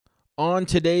On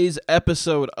today's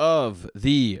episode of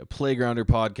the Playgrounder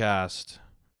podcast,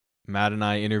 Matt and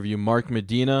I interview Mark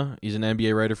Medina. He's an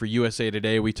NBA writer for USA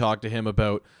Today. We talk to him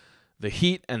about the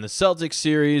Heat and the Celtics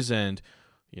series and,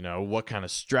 what kind of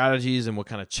strategies and what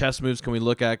kind of chess moves can we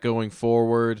look at going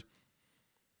forward.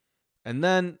 And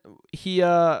then he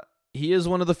is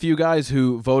one of the few guys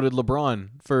who voted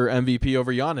LeBron for MVP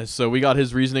over Giannis. So we got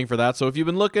his reasoning for that. So if you've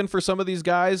been looking for some of these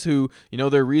guys who,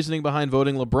 their reasoning behind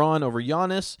voting LeBron over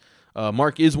Giannis,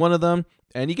 Mark is one of them,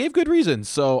 and he gave good reasons.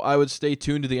 So I would stay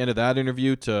tuned to the end of that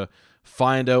interview to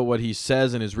find out what he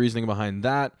says and his reasoning behind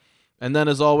that. And then,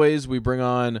 as always, we bring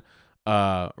on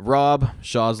Rob,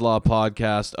 Shaw's Law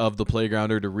podcast of The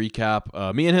Playgrounder to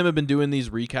recap. Me and him have been doing these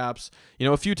recaps,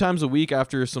 a few times a week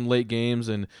after some late games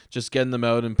and just getting them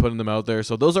out and putting them out there.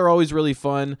 So those are always really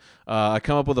fun. I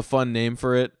come up with a fun name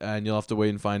for it, and you'll have to wait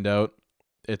and find out.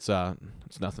 It's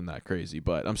nothing that crazy,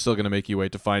 but I'm still going to make you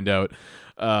wait to find out.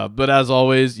 But as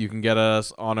always, you can get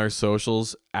us on our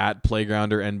socials at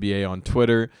Playgrounder NBA on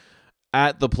Twitter,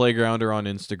 at The Playgrounder on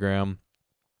Instagram.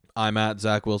 I'm at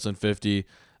Zach Wilson 50,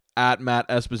 at Matt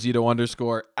Esposito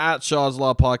 _, at Shaw's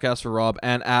Law Podcast for Rob,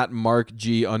 and at Mark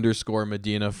G _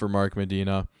 Medina for Mark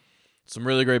Medina. Some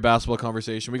really great basketball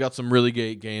conversation. We got some really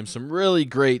great games, some really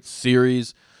great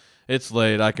series. It's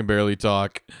late. I can barely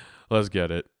talk. Let's get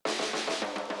it.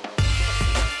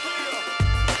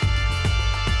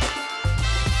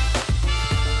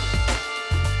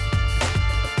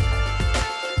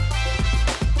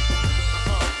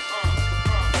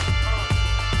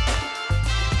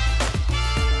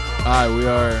 Hi, we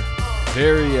are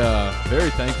very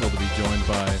thankful to be joined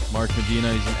by Mark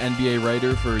Medina. He's an NBA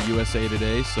writer for USA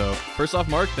Today. So first off,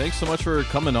 Mark, thanks so much for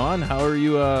coming on. How are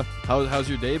you? How's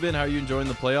your day been? How are you enjoying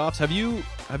the playoffs? Have you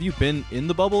been in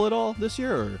the bubble at all this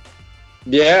year? Or?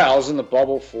 Yeah, I was in the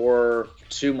bubble for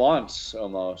 2 months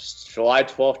almost, July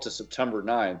 12th to September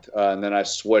 9th, and then I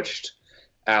switched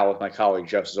out with my colleague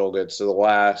Jeff Zolgid. So the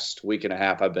last week and a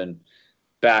half, I've been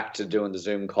back to doing the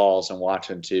Zoom calls and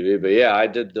watching TV. But yeah, I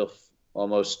did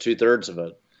almost 2/3 of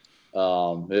it.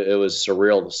 It was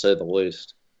surreal to say the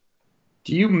least.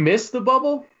 Do you miss the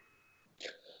bubble?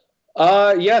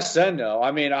 Yes and no.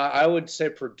 I mean, I would say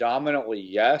predominantly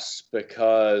yes,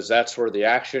 because that's where the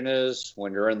action is.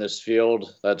 When you're in this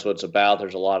field, that's what it's about.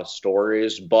 There's a lot of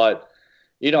stories. But,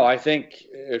 I think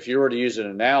if you were to use an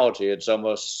analogy, it's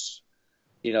almost,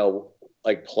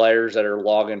 like players that are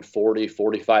logging 40,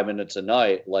 45 minutes a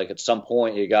night. Like at some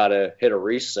point you got to hit a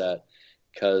reset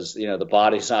because, the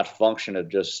body's not functioning to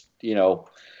just,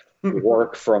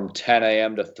 work from 10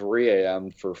 a.m. to 3 a.m.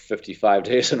 for 55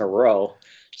 days in a row.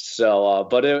 So,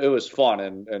 but it was fun.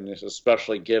 And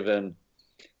especially given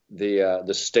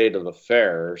the state of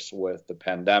affairs with the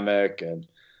pandemic and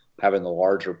having the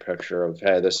larger picture of,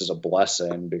 hey, this is a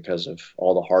blessing because of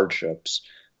all the hardships.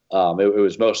 It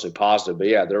was mostly positive, but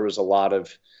yeah, there was a lot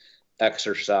of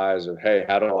exercise of, hey,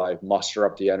 how do I muster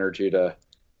up the energy to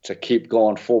keep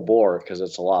going full bore? Because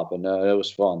it's a lot, but no, it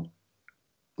was fun.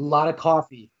 A lot of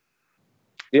coffee.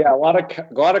 Yeah, a lot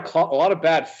of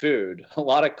bad food, a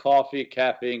lot of coffee,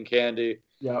 caffeine, candy.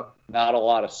 Yep. Not a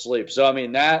lot of sleep. So I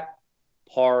mean, that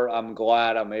part, I'm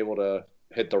glad I'm able to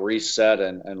hit the reset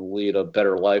and lead a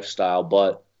better lifestyle.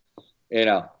 But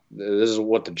this is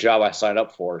what the job I signed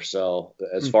up for. So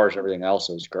as far as everything else,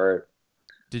 it was great.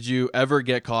 Did you ever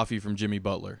get coffee from Jimmy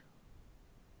Butler?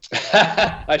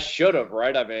 I should have,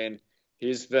 right? I mean,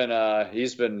 he's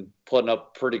been putting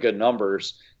up pretty good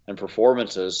numbers and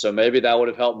performances. So maybe that would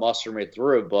have helped muster me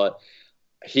through, but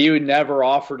he would never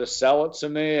offer to sell it to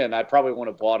me. And I probably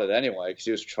wouldn't have bought it anyway, because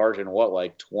he was charging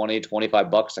like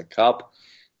 $20-$25 a cup.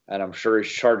 And I'm sure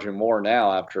he's charging more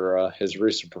now after his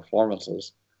recent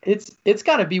performances. It's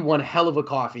got to be one hell of a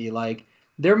coffee. Like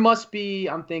there must be,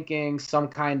 I'm thinking, some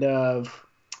kind of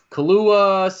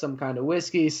Kahlua, some kind of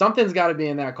whiskey. Something's got to be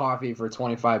in that coffee for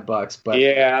 $25. But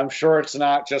yeah, I'm sure it's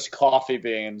not just coffee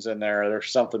beans in there.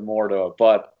 There's something more to it.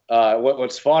 But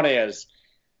what's funny is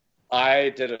I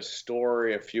did a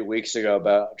story a few weeks ago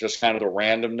about just kind of the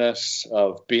randomness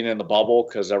of being in the bubble,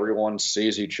 because everyone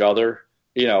sees each other,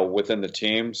 within the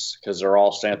teams, because they're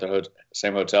all staying at the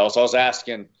same hotel. So I was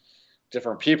asking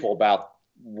different people about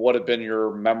what had been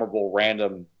your memorable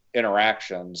random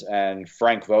interactions, and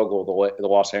Frank Vogel, the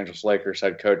Los Angeles Lakers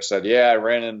head coach, said, yeah, I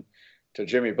ran into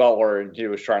Jimmy Butler and he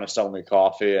was trying to sell me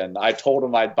coffee, and I told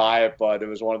him I'd buy it, but it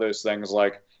was one of those things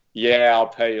like, yeah, I'll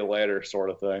pay you later sort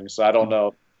of thing. So I don't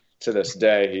know to this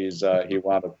day he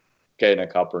wound up getting a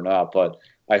cup or not, but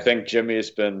I think Jimmy's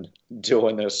been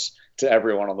doing this to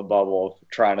everyone on the bubble,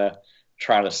 trying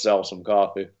to sell some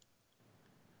coffee.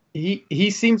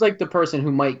 He seems like the person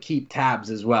who might keep tabs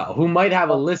as well, who might have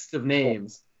a list of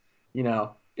names. you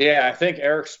know. Yeah, I think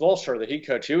Eric Spoelstra, the heat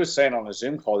coach, he was saying on a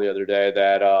Zoom call the other day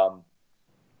that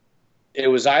it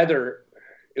was either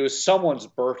it was someone's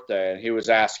birthday, and he was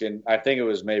asking. I think it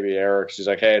was maybe Eric's. He's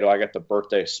like, "Hey, do I get the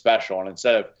birthday special?" And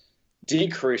instead of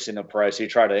decreasing the price, he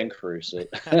tried to increase it.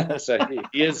 So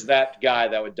he is that guy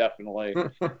that would definitely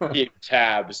keep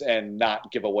tabs and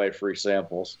not give away free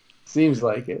samples. Seems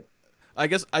like it. I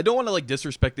guess I don't want to like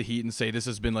disrespect the Heat and say this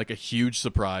has been like a huge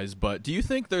surprise, but do you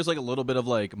think there's like a little bit of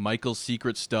like Michael's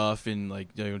secret stuff and like,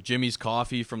 you know, Jimmy's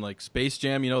coffee from like Space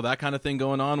Jam, you know, that kind of thing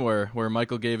going on where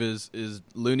Michael gave his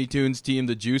Looney Tunes team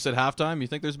the juice at halftime? You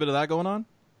think there's a bit of that going on?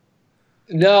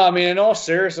 No, I mean, in all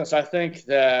seriousness, I think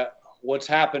that what's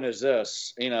happened is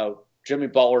this. Jimmy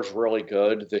Butler's really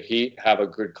good. The Heat have a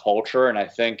good culture, and I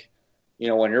think,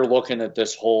 when you're looking at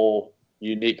this whole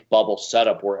unique bubble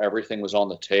setup where everything was on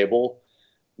the table,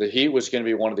 the Heat was going to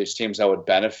be one of these teams that would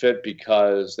benefit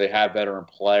because they have veteran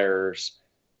players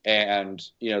and,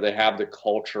 they have the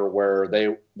culture where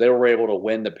they were able to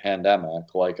win the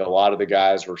pandemic. Like a lot of the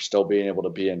guys were still being able to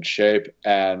be in shape.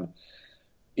 And,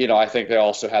 I think they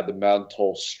also had the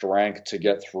mental strength to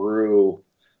get through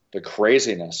the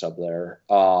craziness up there.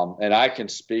 And I can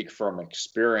speak from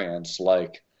experience,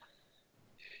 like,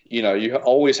 you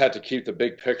always have to keep the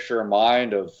big picture in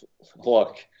mind of,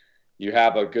 look, you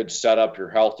have a good setup, you're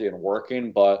healthy and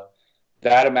working, but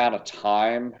that amount of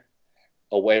time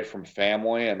away from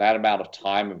family and that amount of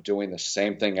time of doing the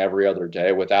same thing every other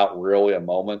day without really a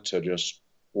moment to just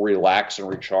relax and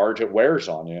recharge, it wears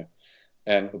on you.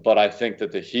 But I think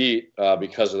that the Heat,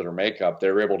 because of their makeup,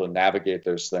 they were able to navigate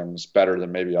those things better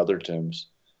than maybe other teams.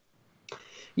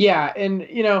 Yeah, and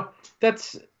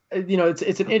that's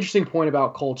it's an interesting point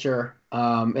about culture,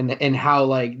 and how,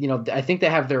 like, I think they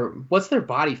have what's their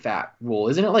body fat rule?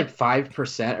 Isn't it like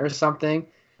 5% or something?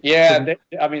 Yeah,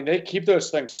 they keep those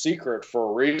things secret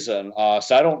for a reason.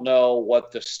 So I don't know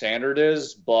what the standard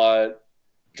is, but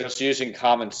just using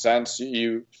common sense,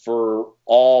 for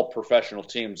all professional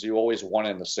teams, you always want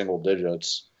in the single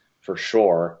digits for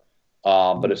sure.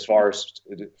 But as far as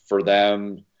for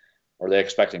them, are they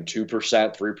expecting 2%,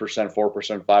 3%,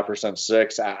 4%, 5%,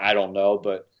 6%? I don't know,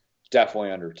 but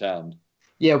definitely under 10.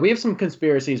 Yeah, we have some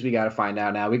conspiracies we got to find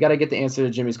out now. We got to get the answer to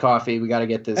Jimmy's coffee. We got to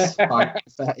get this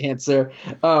answer.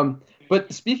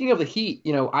 But speaking of the Heat,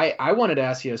 I wanted to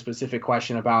ask you a specific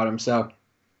question about him. So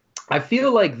I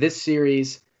feel like this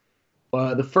series,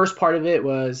 the first part of it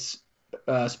was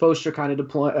Spoelstra kind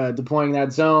of deploying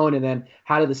that zone, and then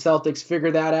how did the Celtics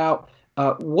figure that out?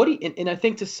 And I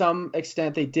think to some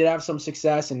extent they did have some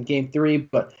success in Game 3,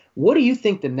 but what do you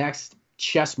think the next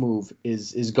chess move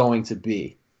is going to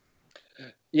be?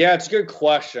 Yeah, it's a good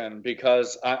question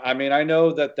because, I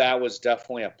know that was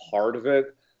definitely a part of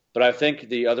it, but I think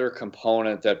the other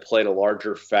component that played a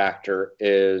larger factor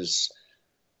is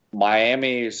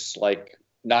Miami's, like,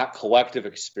 not collective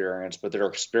experience, but their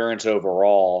experience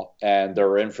overall and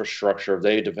their infrastructure.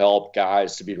 They develop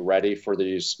guys to be ready for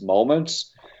these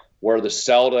moments, where the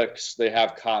Celtics, they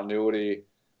have continuity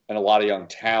and a lot of young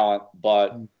talent,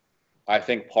 but I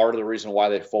think part of the reason why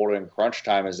they folded in crunch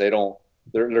time is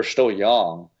they're still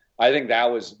young. I think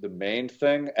that was the main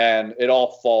thing, and it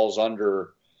all falls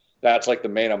under, that's like the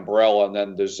main umbrella, and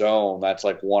then the zone, that's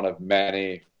like one of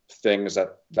many things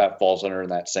that falls under in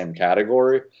that same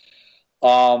category.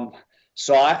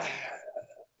 So I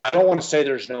don't want to say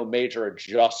there's no major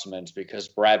adjustments because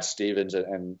Brad Stevens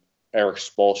and Eric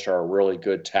Spoelstra are really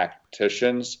good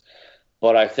tacticians,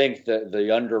 but I think that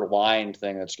the underlying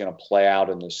thing that's going to play out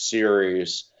in the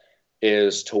series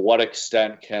is to what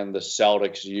extent can the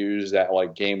Celtics use that,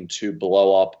 like, Game 2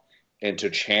 blow up into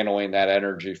channeling that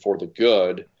energy for the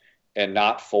good and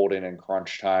not folding in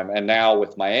crunch time. And now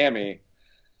with Miami,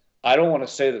 I don't want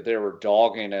to say that they were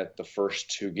dogging it the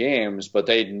first 2 games, but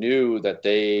they knew that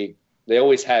they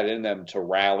always had in them to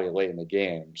rally late in the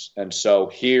games. And so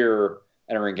here,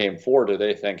 entering Game 4, do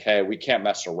they think, hey, we can't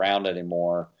mess around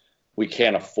anymore. We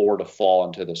can't afford to fall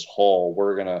into this hole.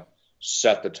 We're going to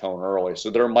set the tone early. So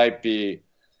there might be,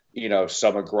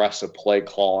 some aggressive play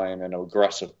calling and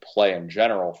aggressive play in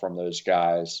general from those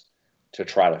guys to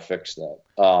try to fix that.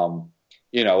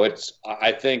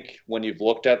 I think when you've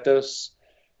looked at this,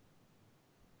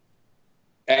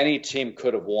 any team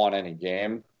could have won any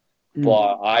game,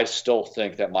 but I still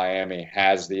think that Miami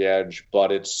has the edge,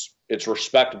 but it's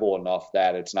respectable enough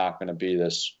that it's not going to be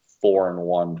this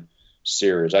 4-1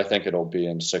 series. I think it'll be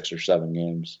in 6 or 7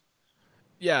 games.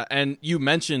 Yeah, and you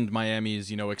mentioned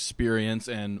Miami's, experience,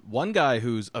 and one guy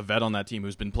who's a vet on that team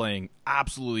who's been playing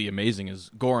absolutely amazing is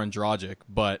Goran Dragic,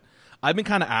 but I've been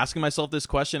kind of asking myself this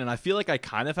question, and I feel like I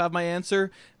kind of have my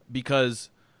answer because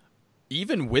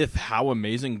even with how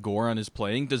amazing Goran is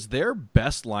playing, does their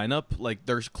best lineup, like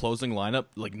their closing lineup,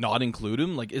 like not include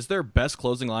him? Like, is their best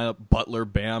closing lineup Butler,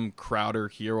 Bam, Crowder,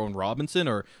 Hero, and Robinson,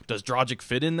 or does Dragic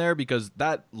fit in there? Because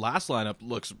that last lineup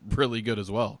looks really good as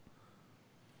well.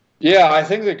 Yeah, I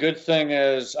think the good thing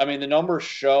is, I mean, the numbers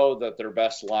show that their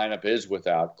best lineup is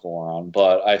without Goran,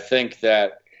 but I think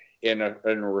that in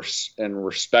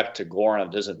respect to Goran,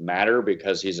 it doesn't matter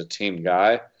because he's a team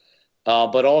guy.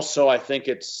 But also, I think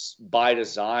it's by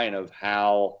design of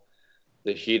how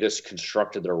the Heat has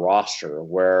constructed their roster,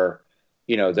 where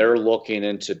they're looking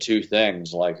into two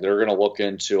things. Like they're going to look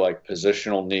into like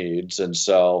positional needs, and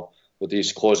so with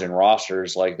these closing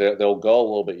rosters, like they'll go a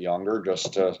little bit younger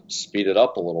just to speed it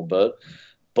up a little bit.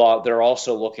 But they're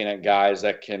also looking at guys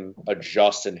that can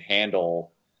adjust and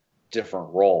handle different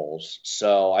roles.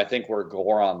 So I think where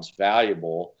Goran's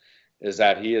valuable is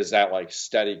that he is that like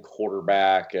steady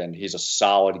quarterback and he's a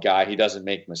solid guy. He doesn't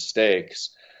make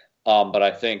mistakes. But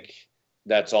I think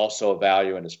that's also a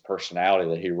value in his personality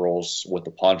that he rolls with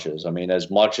the punches. I mean, as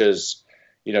much as,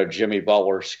 Jimmy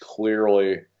Butler's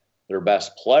clearly their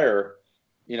best player,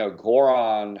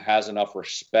 Goran has enough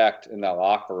respect in that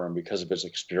locker room because of his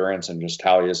experience and just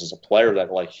how he is as a player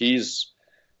that like he's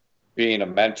being a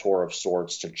mentor of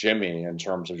sorts to Jimmy in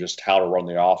terms of just how to run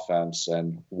the offense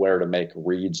and where to make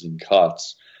reads and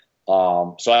cuts.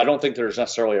 So I don't think there's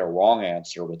necessarily a wrong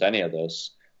answer with any of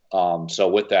this. So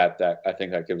with that I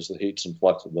think that gives the Heat some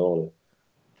flexibility.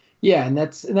 Yeah, and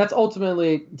that's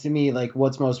ultimately to me like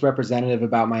what's most representative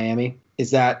about Miami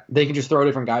is that they can just throw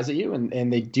different guys at you,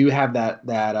 and they do have that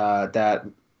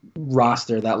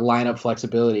roster, that lineup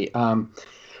flexibility.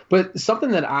 But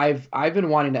something that I've been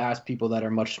wanting to ask people that are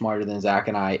much smarter than Zach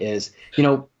and I is,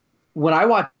 when I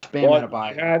watch Bam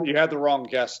Adebayo, you had the wrong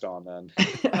guest on then.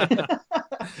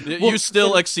 You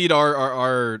still exceed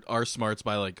our smarts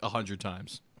by like 100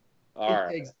 times. All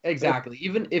right. Exactly.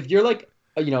 Even if you're like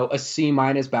a C-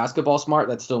 basketball smart,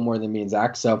 that's still more than me and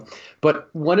Zach. So, but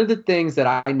one of the things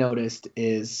that I noticed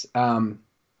is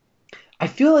I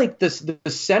feel like the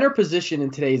center position in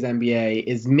today's NBA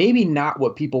is maybe not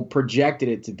what people projected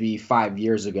it to be 5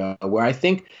 years ago, where I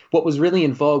think what was really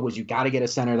in vogue was you got to get a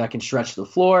center that can stretch the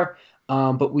floor.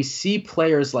 But we see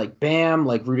players like Bam,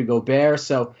 like Rudy Gobert.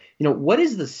 So, what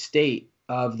is the state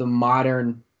of the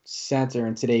modern center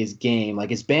in today's game?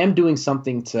 Like, is Bam doing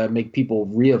something to make people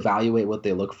reevaluate what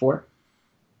they look for?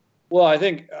 Well, I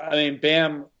mean,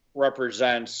 Bam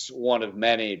represents one of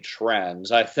many trends.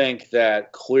 I think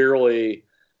that clearly,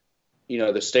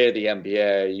 the state of the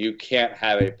NBA, you can't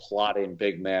have a plotting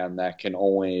big man that can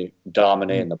only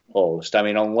dominate in the post. I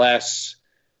mean, unless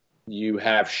you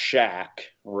have Shaq,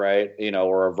 right?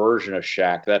 Or a version of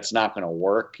Shaq, that's not going to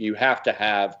work. You have to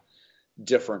have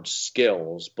different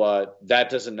skills, but that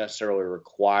doesn't necessarily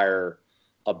require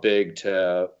a big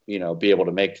to, be able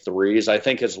to make threes. I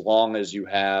think as long as you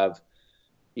have,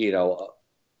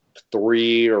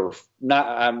 three or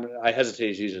not, I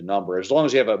hesitate to use a number. As long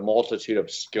as you have a multitude of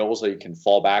skills that you can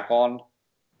fall back on,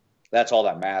 that's all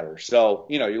that matters. So,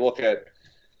 you look at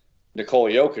Nikola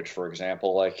Jokic, for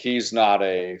example, like he's not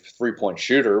a 3-point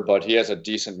shooter, but he has a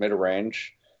decent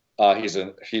mid-range. He's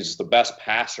the best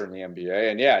passer in the NBA,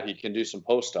 and yeah, he can do some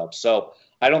post-ups. So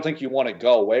I don't think you want to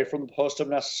go away from the post-up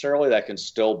necessarily. That can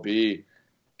still be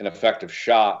an effective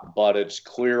shot, but it's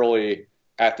clearly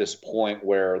at this point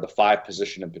where the 5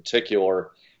 position in particular,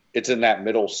 it's in that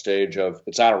middle stage of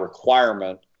it's not a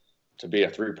requirement to be a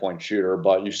 3-point shooter,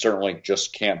 but you certainly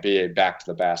just can't be a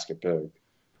back-to-the-basket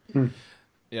big.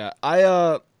 Yeah,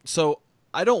 so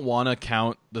I don't want to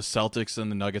count the Celtics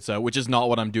and the Nuggets out, which is not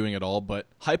what I'm doing at all, but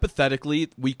hypothetically,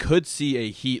 we could see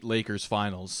a Heat-Lakers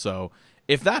finals. So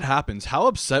if that happens, how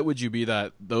upset would you be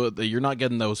that you're not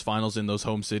getting those finals in those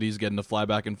home cities, getting to fly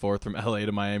back and forth from LA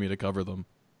to Miami to cover them?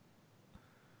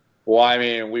 Well, I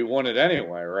mean, we won it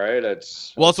anyway, right?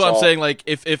 That's what I'm saying. Like,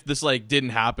 if this like didn't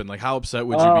happen, like, how upset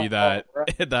would you be that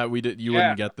right. that you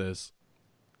wouldn't get this?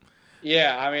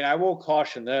 Yeah, I mean, I will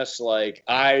caution this. Like,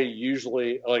 I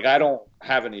usually I don't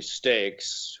have any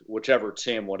stakes, whichever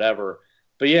team, whatever.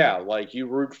 But yeah, like you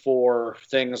root for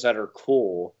things that are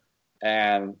cool,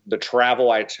 and the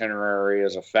travel itinerary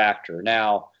is a factor.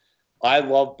 Now, I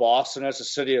love Boston as a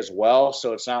city as well,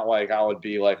 so it's not like I would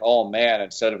be like, oh man,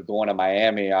 instead of going to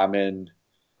Miami, I'm in,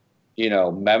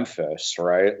 Memphis,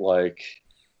 right? Like,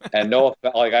 and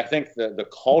I think the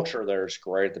culture there is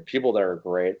great, the people there are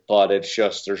great, but it's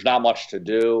just there's not much to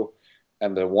do.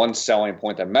 And the one selling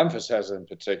point that Memphis has in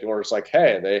particular is like,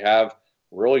 hey, they have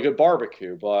really good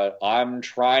barbecue, but I'm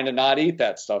trying to not eat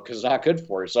that stuff because it's not good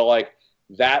for you. So like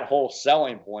that whole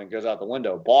selling point goes out the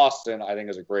window. Boston, I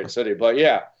think, is a great city, but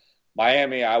yeah.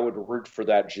 Miami, I would root for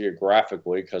that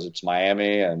geographically because it's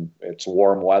Miami and it's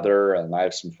warm weather, and I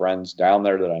have some friends down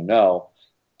there that I know.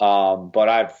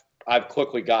 But I've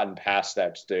quickly gotten past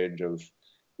that stage of,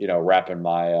 wrapping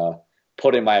my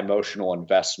putting my emotional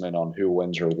investment on who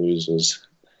wins or loses.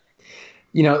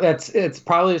 It's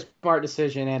probably a smart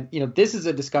decision, and this is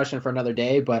a discussion for another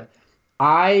day. But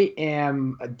I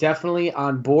am definitely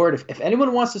on board. If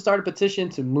anyone wants to start a petition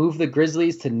to move the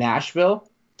Grizzlies to Nashville,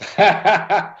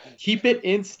 keep it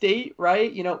in state,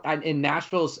 right? In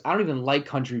Nashville's, I don't even like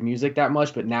country music that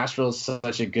much, but Nashville's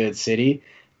such a good city.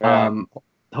 Yeah.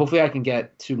 Hopefully I can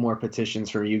get 2 more petitions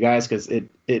from you guys because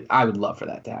I would love for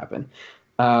that to happen.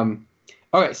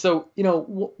 Okay, so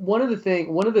one of the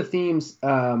themes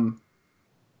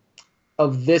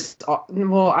of this,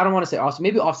 well, I don't want to say off,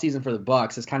 maybe off season for the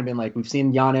Bucks has kind of been like we've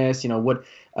seen Giannis.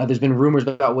 There's been rumors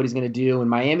about what he's going to do, and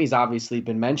Miami's obviously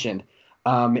been mentioned.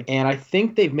 And I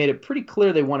think they've made it pretty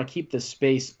clear they want to keep the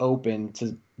space open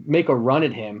to make a run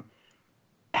at him.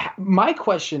 My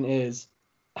question is,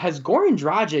 has Goran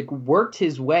Dragic worked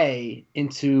his way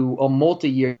into a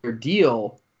multi-year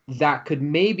deal that could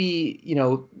maybe,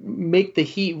 make the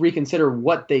Heat reconsider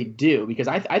what they do? Because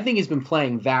I think he's been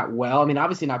playing that well. I mean,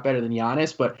 obviously not better than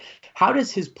Giannis, but how does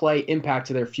his play impact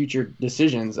to their future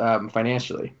decisions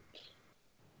financially?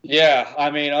 Yeah,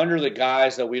 I mean, under the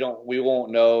guise that we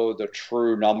won't know the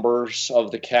true numbers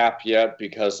of the cap yet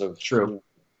because it's going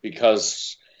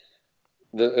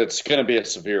to be a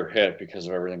severe hit because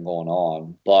of everything going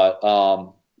on. But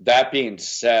that being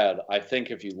said, I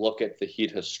think if you look at the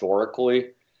Heat historically,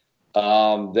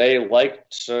 they like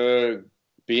to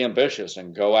be ambitious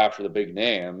and go after the big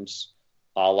names,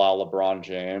 a la LeBron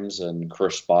James and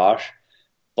Chris Bosh.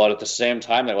 But at the same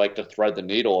time, they like to thread the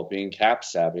needle of being cap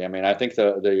savvy. I mean, I think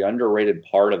the underrated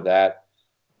part of that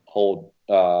whole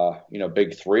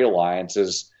Big Three alliance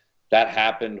is that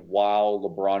happened while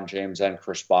LeBron James and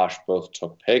Chris Bosh both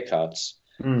took pay cuts.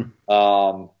 Mm.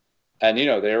 And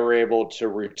they were able to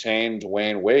retain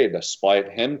Dwayne Wade despite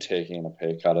him taking a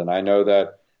pay cut. And I know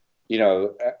that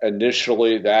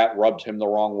initially that rubbed him the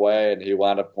wrong way, and he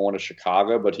wound up going to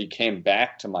Chicago, but he came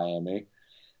back to Miami.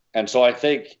 And so I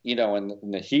think, in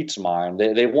the Heat's mind,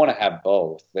 they want to have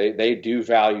both. They do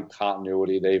value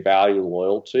continuity. They value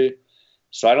loyalty.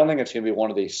 So I don't think it's going to be one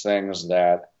of these things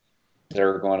that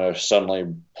they're going to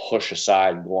suddenly push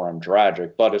aside Goran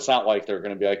Dragic. But it's not like they're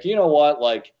going to be like, you know what,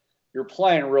 like, you're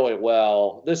playing really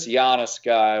well. This Giannis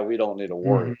guy, we don't need to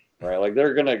worry, right? Like,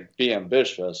 they're going to be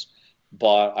ambitious.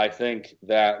 But I think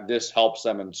that this helps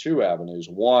them in 2 avenues.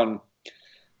 One,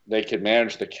 they could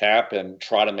manage the cap and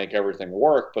try to make everything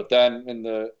work. But then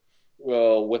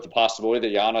with the possibility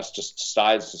that Giannis just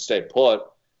decides to stay put,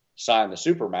 sign the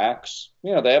Supermax,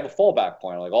 they have a fallback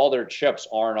point. Like, all their chips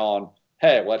aren't on,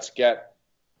 hey, let's get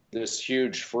this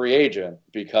huge free agent,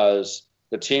 because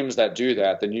the teams that do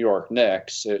that, the New York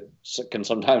Knicks, it can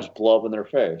sometimes blow up in their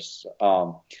face.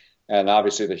 And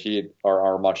obviously the Heat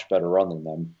are much better run than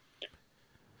them.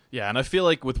 Yeah, and I feel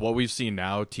like with what we've seen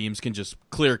now, teams can just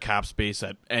clear cap space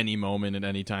at any moment and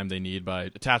any time they need by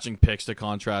attaching picks to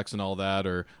contracts and all that,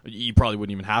 or you probably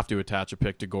wouldn't even have to attach a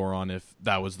pick to Goran if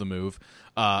that was the move.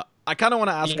 I kind of want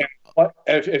to ask... Yeah,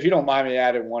 if you don't mind me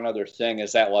adding one other thing,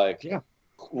 is that,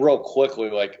 real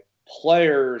quickly,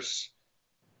 players,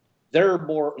 they're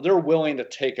willing to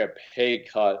take a pay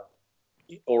cut,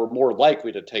 or more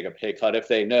likely to take a pay cut if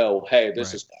they know, hey,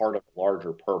 this is part of a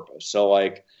larger purpose. So,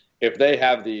 if they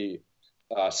have the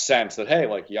sense that, hey,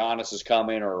 Giannis is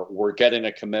coming, or we're getting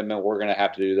a commitment, we're going to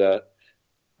have to do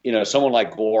that. Someone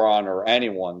like Goran or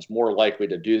anyone's more likely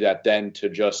to do that than to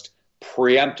just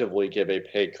preemptively give a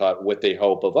pay cut with the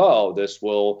hope of, oh, this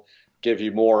will give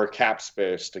you more cap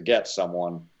space to get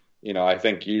someone. I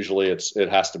think usually it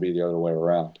has to be the other way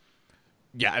around.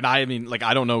 Yeah, and I mean,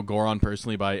 I don't know Goran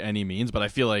personally by any means, but I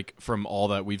feel like from all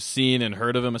that we've seen and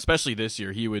heard of him, especially this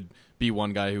year, he would be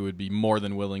one guy who would be more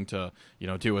than willing to,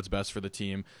 do what's best for the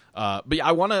team. But yeah,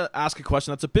 I want to ask a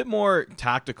question that's a bit more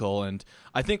tactical, and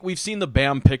I think we've seen the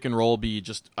Bam pick and roll be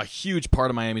just a huge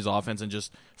part of Miami's offense, and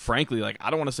just frankly, I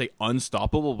don't want to say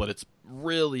unstoppable, but it's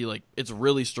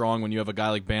really strong when you have a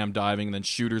guy like Bam diving and then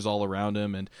shooters all around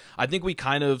him. And I think we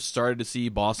kind of started to see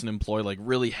Boston employ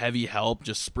really heavy help,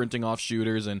 just sprinting off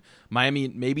shooters, and Miami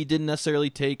maybe didn't necessarily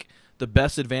take the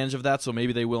best advantage of that, so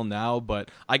maybe they will now.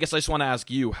 But I guess I just want to ask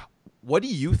you, what do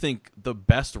you think the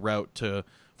best route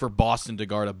for Boston to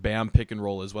guard a Bam pick and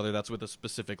roll is, whether that's with a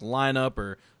specific lineup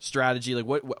or strategy?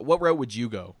 What route would you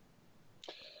go?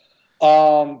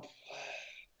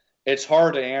 It's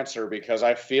hard to answer because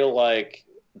I feel like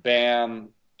Bam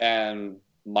and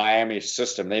Miami's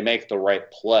system, they make the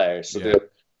right play. So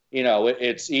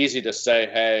it's easy to say,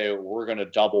 hey, we're going to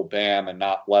double Bam and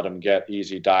not let him get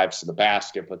easy dives to the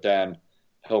basket, but then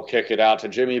he'll kick it out to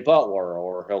Jimmy Butler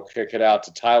or he'll kick it out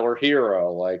to Tyler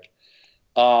Hero.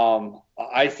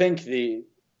 I think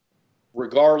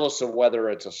regardless of whether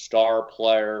it's a star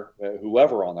player,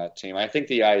 whoever on that team, I think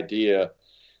the idea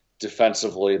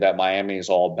defensively that Miami is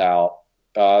all about,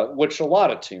 which a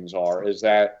lot of teams are, is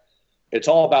that it's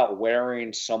all about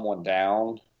wearing someone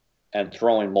down and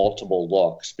throwing multiple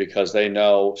looks because they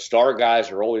know star guys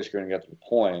are always going to get the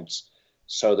points.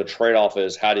 So the trade-off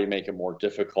is how do you make it more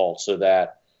difficult so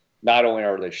that not only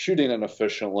are they shooting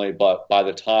inefficiently, but by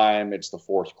the time it's the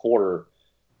fourth quarter,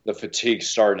 the fatigue's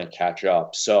starting to catch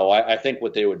up. So I think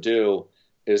what they would do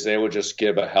is they would just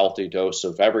give a healthy dose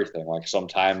of everything. Like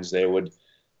sometimes they would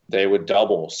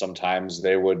double, sometimes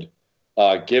they would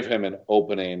give him an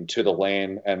opening to the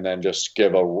lane and then just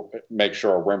make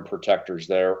sure a rim protector's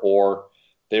there, or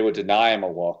they would deny him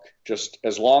a look. Just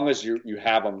as long as you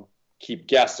have him keep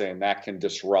guessing, that can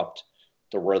disrupt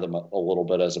the rhythm a little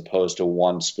bit as opposed to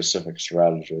one specific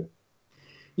strategy.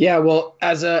 Yeah, well,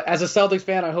 as a Celtics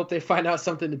fan, I hope they find out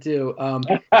something to do.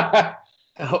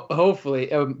 Hopefully.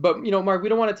 But, Mark, we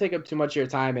don't want to take up too much of your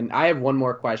time, and I have one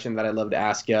more question that I'd love to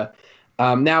ask you.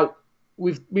 Now,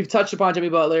 we've touched upon Jimmy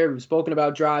Butler, we've spoken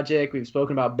about Dragic, we've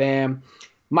spoken about Bam.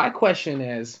 My question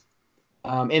is,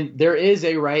 and there is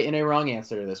a right and a wrong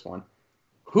answer to this one.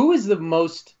 Who's the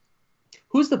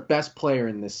best player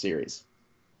in this series?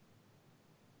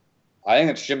 I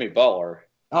think it's Jimmy Butler.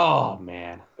 Oh,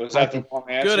 man. Was that the wrong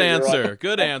answer? Good answer.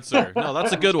 Good answer. No,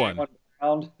 that's a good one.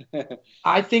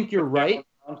 I think you're right.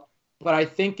 But I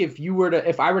think if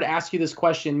I were to ask you this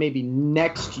question maybe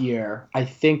next year, I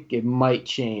think it might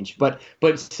change. But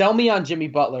sell me on Jimmy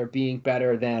Butler being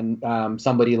better than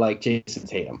somebody like Jason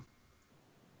Tatum.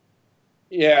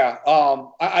 Yeah,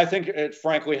 I think it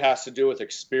frankly has to do with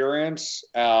experience.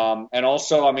 And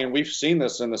also, I mean, we've seen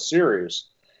this in the series.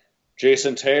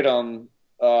 Jason Tatum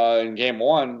in game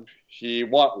one, he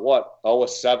won,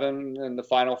 0-7 in the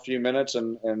final few minutes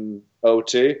in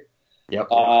OT? Yep.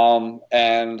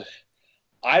 And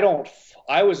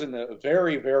I was in a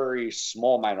very, very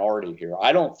small minority here.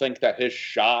 I don't think that his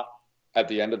shot at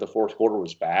the end of the fourth quarter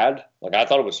was bad. I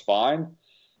thought it was fine.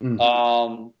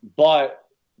 Mm-hmm. But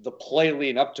the play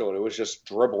leading up to it was just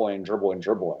dribbling.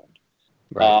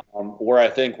 Right. Where I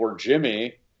think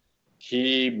Jimmy,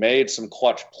 he made some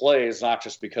clutch plays, not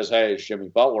just because, hey, it's Jimmy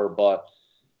Butler, but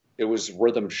it was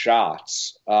rhythm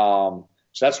shots. So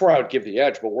that's where I would give the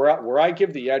edge. But where I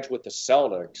give the edge with the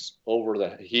Celtics over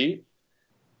the Heat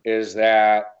is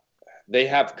that they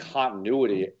have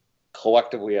continuity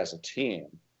collectively as a team.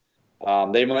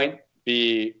 They might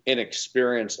be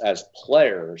inexperienced as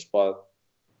players, but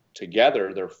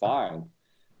together they're fine.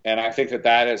 And I think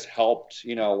that has helped,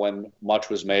 when much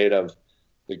was made of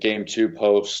the game 2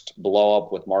 post blow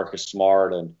up with Marcus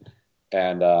Smart and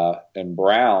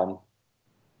Brown,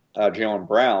 Jaylen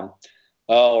Brown.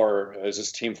 Or is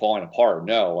this team falling apart?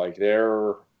 No,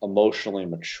 they're emotionally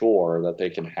mature that they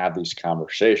can have these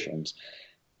conversations.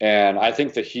 And I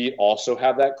think the Heat also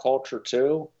have that culture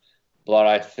too. But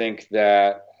I think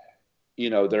that,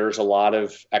 there's a lot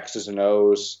of X's and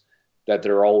O's that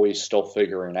they're always still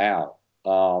figuring out.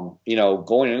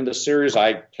 Going into the series,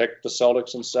 I picked the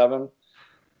Celtics in 7,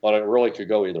 but it really could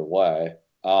go either way.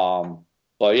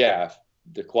 But yeah,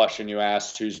 the question you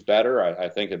asked, who's better? I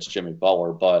think it's Jimmy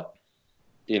Butler, but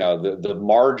the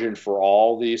margin for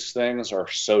all these things are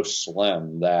so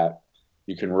slim that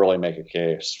you can really make a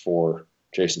case for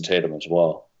Jason Tatum as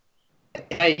well.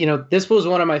 This was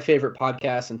one of my favorite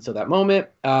podcasts until that moment.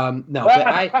 No,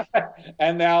 but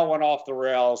and now it went off the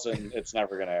rails, and it's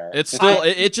never going to air. It's still,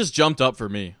 it just jumped up for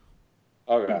me.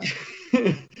 Okay.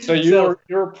 So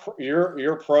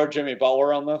you're pro Jimmy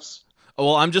Butler on this?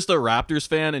 Well, I'm just a Raptors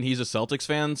fan, and he's a Celtics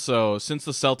fan. So since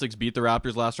the Celtics beat the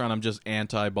Raptors last round, I'm just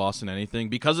anti-Boston anything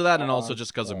because of that, and also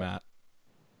just because of Matt.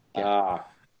 I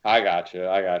got you.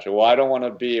 Well, I don't want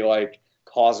to be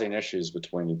causing issues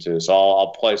between you two, so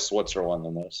I'll play Switzerland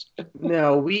in this.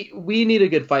 No, we need a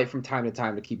good fight from time to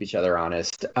time to keep each other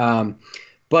honest.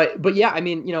 But yeah, I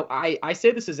mean, I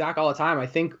say this to Zach all the time. I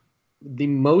think the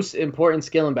most important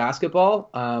skill in basketball,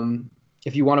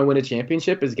 if you want to win a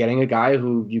championship, is getting a guy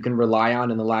who you can rely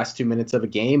on in the last 2 minutes of a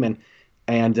game.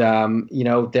 And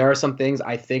there are some things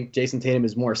I think Jason Tatum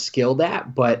is more skilled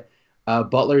at, but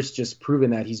Butler's just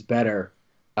proven that he's better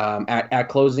at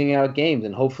closing out games.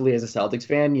 And hopefully, as a Celtics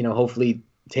fan, hopefully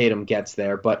Tatum gets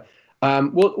there. But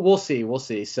we'll see. We'll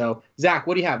see. So, Zach,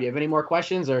 what do you have? Do you have any more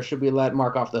questions, or should we let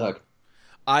Mark off the hook?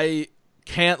 I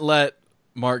can't let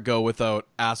Mark, go without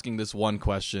asking this one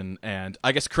question, and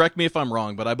I guess correct me if I'm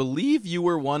wrong, but I believe you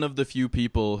were one of the few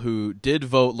people who did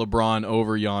vote LeBron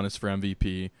over Giannis for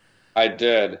MVP. I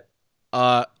did.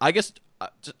 I guess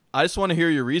I just want to hear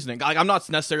your reasoning. I'm not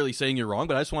necessarily saying you're wrong,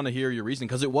 but I just want to hear your reasoning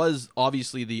because it was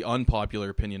obviously the unpopular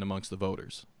opinion amongst the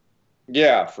voters.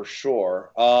 Yeah, for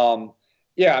sure.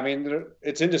 Yeah, I mean,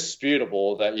 it's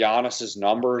indisputable that Giannis's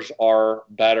numbers are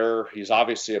better. He's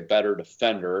obviously a better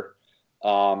defender.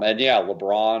 And yeah,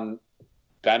 LeBron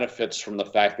benefits from the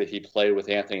fact that he played with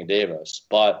Anthony Davis.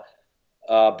 But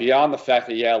beyond the fact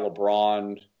that, yeah,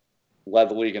 LeBron led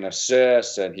the league in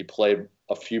assists and he played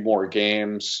a few more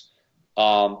games,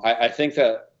 I think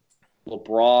that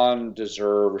LeBron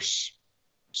deserves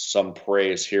some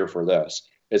praise here for this.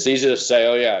 It's easy to say,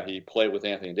 oh, yeah, he played with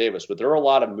Anthony Davis, but there are a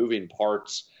lot of moving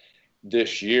parts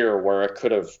this year where it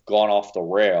could have gone off the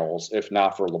rails if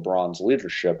not for LeBron's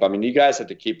leadership. I mean, you guys have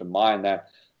to keep in mind that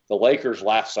the Lakers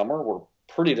last summer were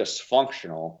pretty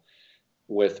dysfunctional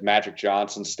with Magic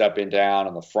Johnson stepping down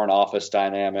and the front office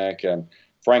dynamic. And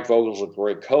Frank Vogel's a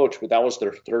great coach, but that was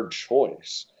their third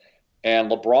choice.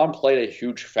 And LeBron played a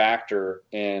huge factor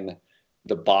in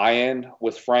the buy-in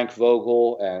with Frank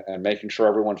Vogel and making sure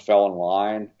everyone fell in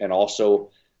line and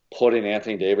also putting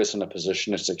Anthony Davis in a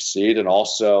position to succeed and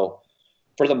also,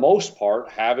 for the most part,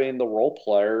 having the role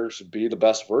players be the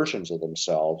best versions of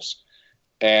themselves.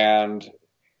 And,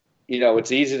 you know,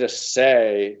 it's easy to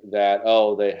say that,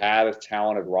 oh, they had a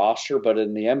talented roster, but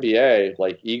in the NBA,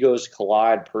 like, egos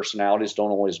collide, personalities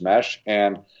don't always mesh.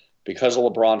 And because of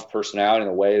LeBron's personality and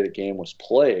the way the game was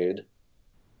played,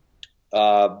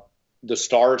 the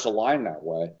stars align that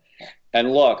way.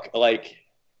 And look, like,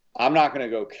 I'm not going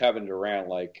to go Kevin Durant.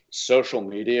 Like, social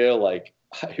media, like,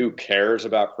 who cares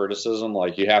about criticism?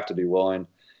 Like, you have to be willing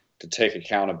to take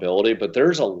accountability. But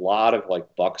there's a lot of,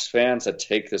 like, Bucks fans that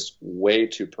take this way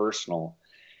too personal.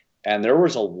 And there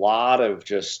was a lot of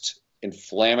just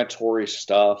inflammatory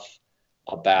stuff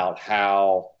about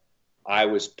how I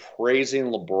was praising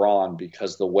LeBron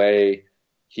because the way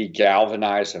he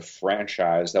galvanized a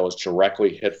franchise that was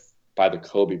directly hit by the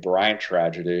Kobe Bryant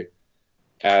tragedy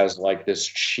as like this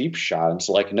cheap shot. And it's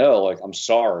like, no, like, I'm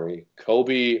sorry.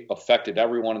 Kobe affected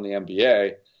everyone in the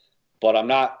NBA, but I'm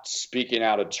not speaking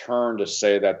out of turn to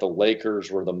say that the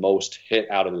Lakers were the most hit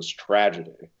out of this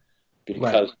tragedy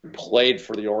because he played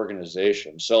for the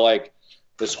organization. So, like,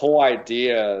 this whole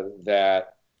idea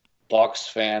that Bucks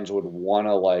fans would want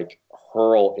to, like,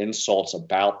 hurl insults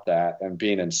about that and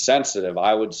being insensitive,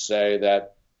 I would say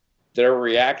that their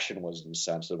reaction was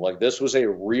insensitive. Like, this was a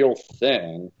real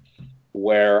thing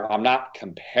where I'm not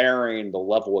comparing the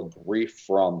level of grief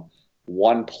from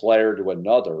one player to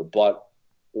another, but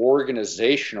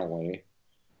organizationally,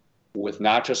 with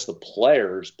not just the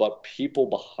players, but people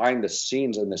behind the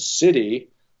scenes in the city,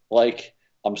 like,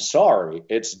 I'm sorry,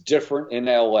 it's different in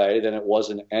LA than it was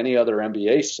in any other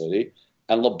NBA city.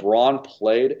 And LeBron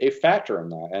played a factor in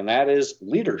that, and that is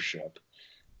leadership.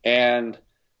 And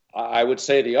I would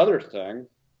say the other thing,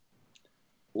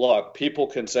 look, people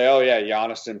can say, oh, yeah,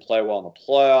 Giannis didn't play well in the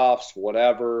playoffs,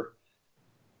 whatever.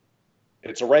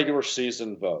 It's a regular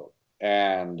season vote.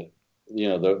 And, you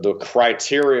know, the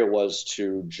criteria was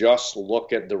to just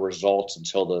look at the results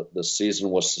until the season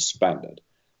was suspended,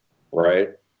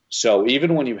 right? So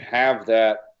even when you have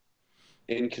that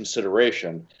in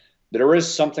consideration, there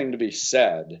is something to be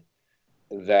said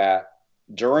that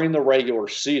during the regular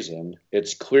season,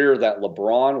 it's clear that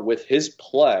LeBron, with his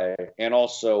play and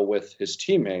also with his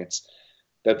teammates,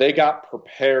 that they got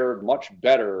prepared much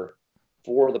better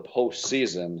for the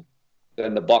postseason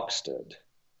than the Bucks did.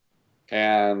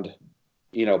 And,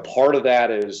 you know, part of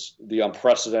that is the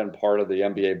unprecedented part of the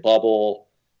NBA bubble,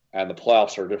 and the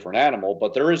playoffs are a different animal,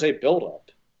 but there is a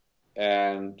buildup.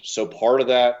 And so part of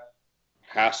that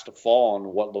has to fall on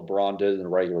what LeBron did in the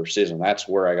regular season. That's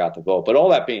where I got the vote. But all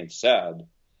that being said,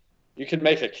 you can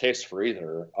make a case for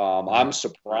either. I'm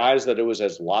surprised that it was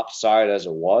as lopsided as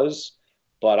it was,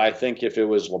 but I think if it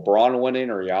was LeBron winning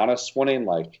or Giannis winning,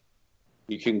 like,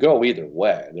 you can go either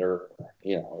way.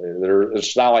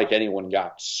 It's not like anyone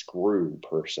got screwed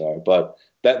per se, but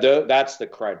that's the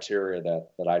criteria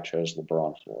that I chose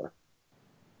LeBron for.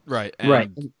 Right. Right.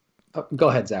 Go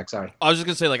ahead, Zach. Sorry. I was just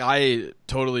going to say, like, I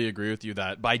totally agree with you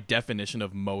that by definition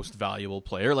of most valuable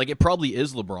player, like, it probably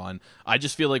is LeBron. I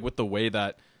just feel like with the way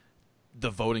that the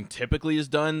voting typically is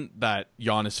done, that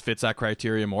Giannis fits that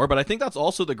criteria more. But I think that's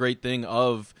also the great thing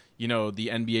of the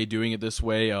NBA doing it this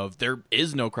way of there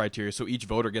is no criteria, so each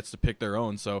voter gets to pick their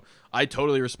own. So I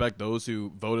totally respect those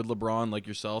who voted LeBron like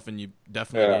yourself, and you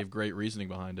definitely gave great reasoning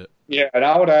behind it. Yeah, and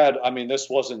I would add, I mean, this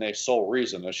wasn't a sole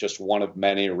reason. It's just one of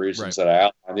many reasons that I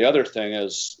outlined. The other thing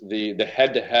is the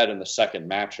head-to-head in the second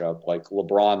matchup, like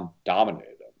LeBron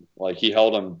dominated him. Like he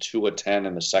held him 2 of 10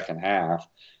 in the second half.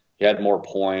 He had more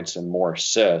points and more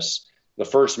assists. The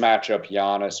first matchup,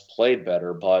 Giannis played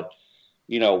better, but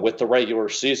with the regular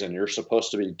season, you're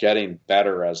supposed to be getting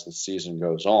better as the season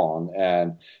goes on.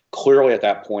 And clearly at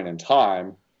that point in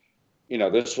time,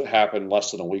 this happened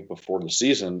less than a week before the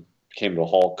season came to a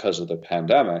halt because of the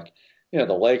pandemic. The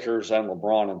Lakers and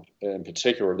LeBron in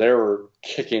particular, they were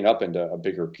kicking up into a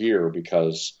bigger gear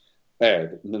because, hey,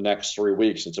 the next 3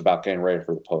 weeks, it's about getting ready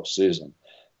for the postseason.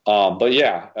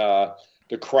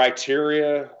 The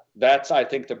criteria, that's, I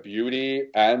think, the beauty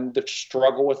and the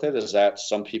struggle with it is that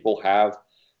some people have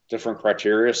different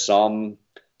criteria. Some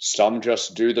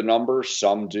just do the numbers,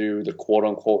 some do the quote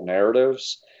unquote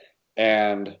narratives.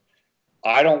 And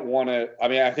I don't want to,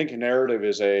 I think narrative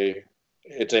is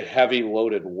it's a heavy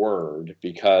loaded word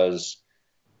because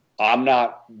I'm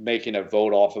not making a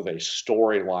vote off of a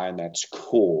storyline that's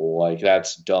cool. Like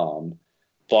that's dumb.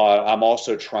 But I'm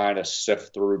also trying to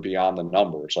sift through beyond the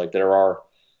numbers. Like there are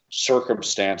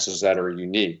circumstances that are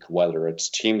unique, whether it's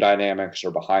team dynamics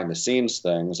or behind the scenes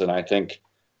things. And I think,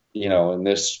 in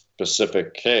this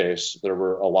specific case, there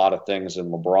were a lot of things in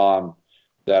LeBron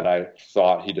that I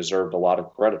thought he deserved a lot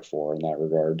of credit for in that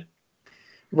regard.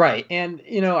 Right. And,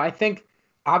 I think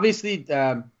obviously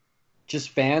just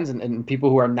fans and people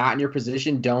who are not in your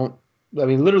position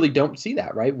literally don't see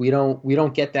that, right? We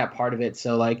don't get that part of it.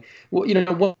 So like,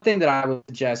 one thing that I would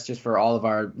suggest just for all of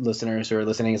our listeners who are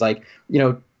listening is like,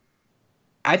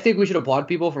 I think we should applaud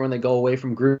people for when they go away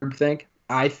from groupthink.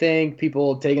 I think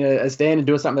people taking a stand and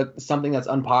doing something that's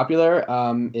unpopular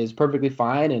is perfectly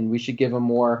fine, and we should give them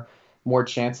more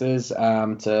chances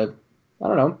to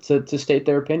state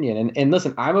their opinion. And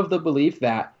listen, I'm of the belief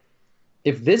that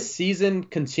if this season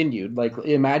continued, like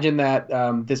imagine that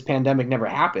this pandemic never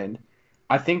happened,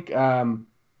 I think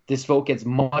this vote gets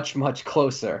much, much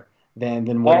closer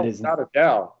than what it is now. Without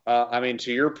a doubt.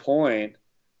 To your point,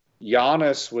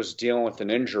 Giannis was dealing with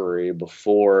an injury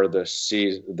before this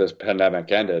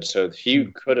pandemic ended, so he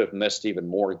could have missed even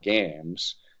more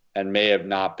games and may have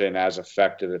not been as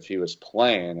effective if he was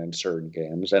playing in certain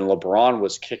games. And LeBron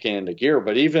was kicking into gear.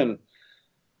 But even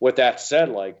with that said,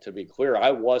 like to be clear, I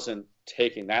wasn't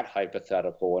taking that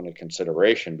hypothetical into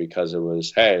consideration because it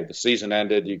was, hey, the season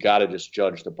ended, you got to just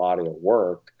judge the body of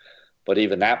work. But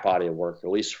even that body of work, at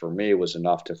least for me, was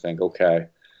enough to think, okay,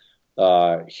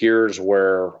 here's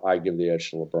where I give the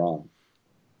edge to LeBron.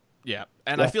 Yeah,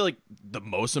 and I feel like the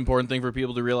most important thing for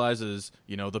people to realize is,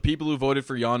 the people who voted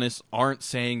for Giannis aren't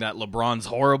saying that LeBron's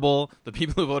horrible. The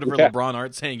people who voted for LeBron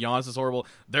aren't saying Giannis is horrible.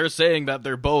 They're saying that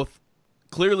they're both,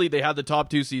 clearly they had the top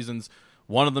 2 seasons.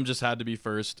 One of them just had to be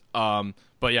first. But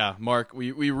yeah, Mark,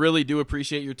 we really do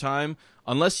appreciate your time.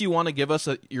 Unless you want to give us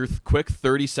your quick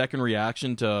 30-second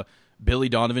reaction to Billy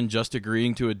Donovan just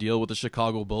agreeing to a deal with the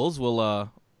Chicago Bulls, we'll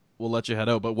let you head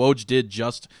out. But Woj did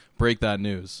just break that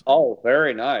news. Oh,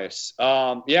 very nice.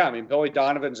 Billy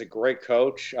Donovan's a great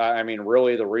coach.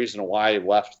 Really the reason why he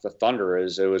left the Thunder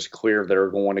is it was clear they were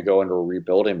going to go into a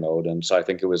rebuilding mode. And so I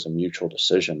think it was a mutual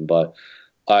decision. But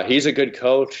he's a good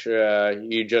coach.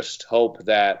 You just hope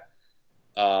that,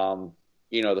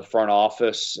 the front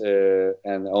office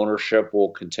and ownership will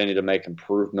continue to make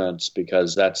improvements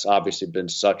because that's obviously been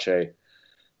such a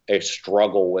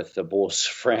struggle with the Bulls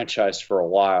franchise for a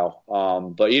while.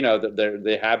 But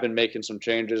they have been making some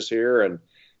changes here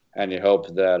and you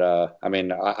hope that,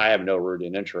 I have no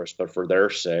rooting interest, but for their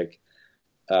sake,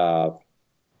 one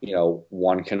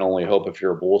can only hope if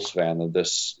you're a Bulls fan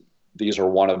that these are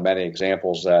one of many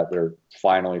examples that they're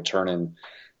finally turning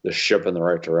the ship in the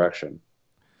right direction.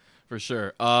 For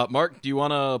sure. Mark, do you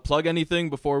want to plug anything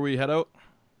before we head out?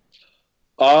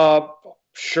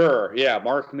 Sure. Yeah.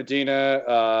 Mark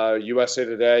Medina, USA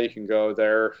Today. You can go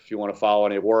there if you want to follow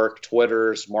any work.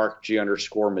 Twitter's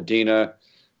 @MarkG_Medina.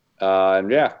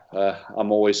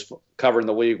 I'm always covering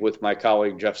the league with my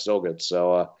colleague, Jeff Zilgett.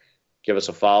 So give us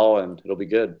a follow and it'll be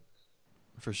good.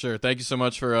 For sure. Thank you so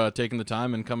much for taking the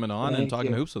time and coming on and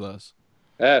talking hoops with us.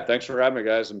 Yeah. Thanks for having me,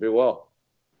 guys, and be well.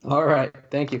 All right.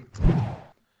 Thank you.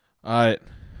 All right.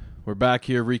 We're back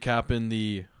here recapping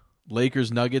the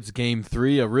Lakers-Nuggets Game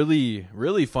 3, a really,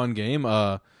 really fun game.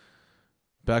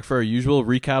 Back for our usual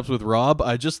recaps with Rob.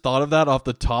 I just thought of that off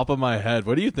the top of my head.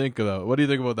 What do you think, though? What do you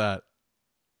think about that?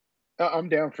 I'm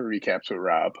down for recaps with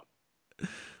Rob.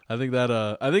 I think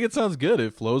it sounds good.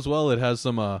 It flows well. It has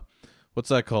some What's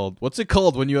that called? What's it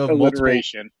called when you have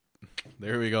alliteration. Multiple?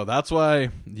 There we go. That's why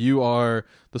you are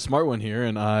the smart one here,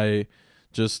 and I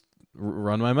just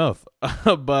run my mouth.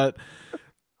 But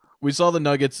we saw the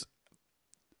Nuggets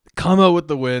come out with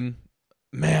the win.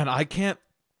 Man, I can't.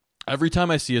 Every time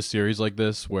I see a series like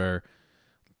this where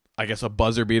I guess a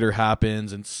buzzer beater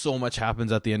happens and so much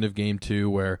happens at the end of game 2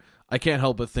 where I can't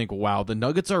help but think, wow, the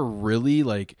Nuggets are really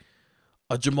like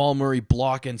a Jamal Murray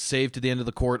block and save to the end of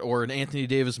the court, or an Anthony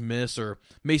Davis miss, or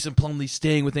Mason Plumlee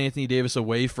staying with Anthony Davis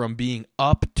away from being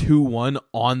up 2-1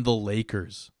 on the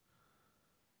Lakers.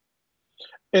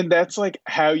 And that's like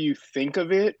how you think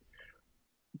of it,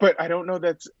 but I don't know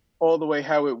that's all the way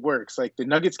how it works. Like the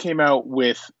Nuggets came out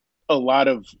with a lot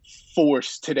of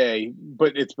force today,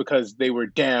 but it's because they were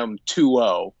down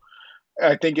 2-0.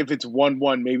 I think if it's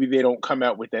 1-1, maybe they don't come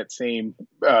out with that same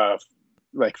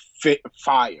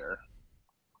fire.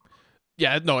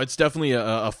 Yeah, no, it's definitely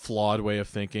a flawed way of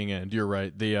thinking, and you're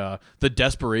right. The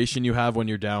desperation you have when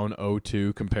you're down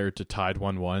 0-2 compared to tied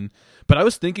 1-1. But I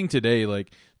was thinking today,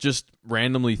 like, just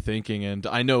randomly thinking, and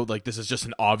I know, like, this is just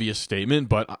an obvious statement,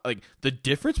 but, like, the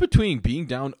difference between being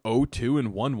down 0-2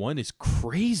 and 1-1 is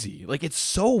crazy. Like, it's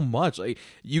so much. Like,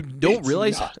 you don't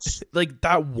realize, like,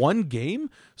 that one game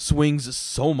swings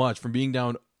so much from being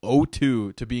down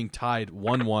 0-2 to being tied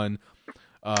 1-1.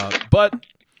 But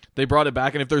they brought it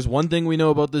back, and if there's one thing we know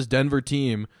about this Denver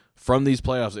team from these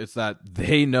playoffs, it's that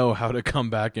they know how to come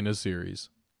back in a series.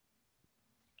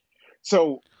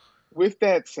 So, with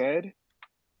that said,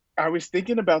 I was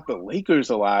thinking about the Lakers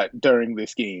a lot during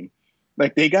this game.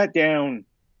 Like, they got down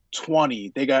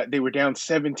 20. They were down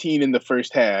 17 in the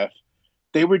first half.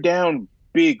 They were down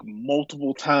big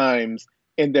multiple times,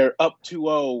 and they're up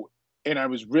 2-0, and I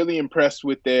was really impressed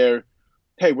with their,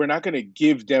 hey, we're not going to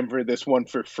give Denver this one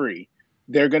for free.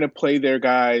 They're going to play their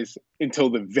guys until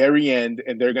the very end,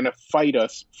 and they're going to fight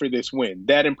us for this win.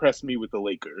 That impressed me with the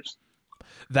Lakers.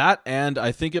 That, and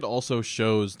I think it also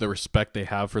shows the respect they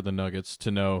have for the Nuggets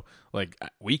to know, like,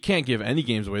 we can't give any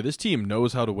games away. This team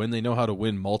knows how to win. They know how to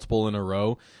win multiple in a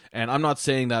row. And I'm not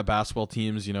saying that basketball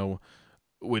teams,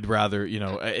 would rather,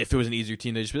 if it was an easier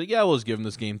team, they'd just be like, yeah, we'll just give them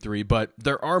this game 3. But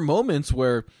there are moments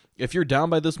where if you're down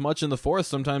by this much in the fourth,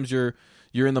 sometimes you're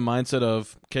in the mindset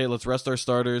of, okay, let's rest our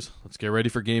starters. Let's get ready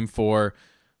for game 4.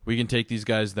 We can take these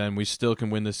guys then. We still can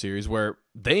win this series, where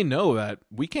they know that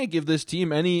we can't give this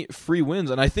team any free wins.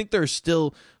 And I think there's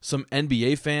still some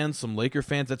NBA fans, some Laker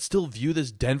fans that still view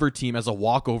this Denver team as a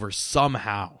walkover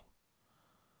somehow.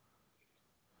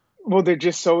 Well, they're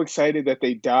just so excited that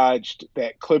they dodged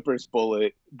that Clippers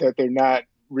bullet that they're not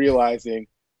realizing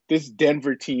this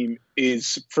Denver team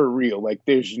is for real. Like,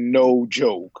 there's no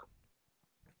joke.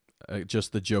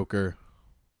 Just the Joker.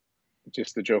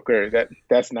 Just the Joker.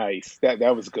 That's nice.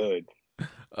 That was good.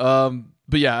 But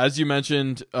yeah, as you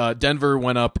mentioned, Denver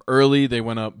went up early. They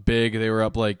went up big. They were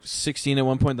up like 16 at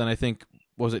one point. Then I think,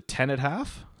 was it 10 at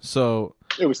half? So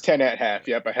it was 10 at half.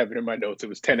 Yep, I have it in my notes. It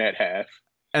was 10 at half.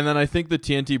 And then I think the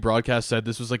TNT broadcast said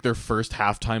this was like their first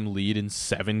halftime lead in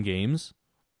 7 games.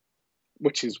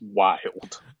 Which is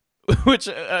wild. Which,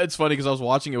 it's funny because I was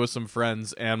watching it with some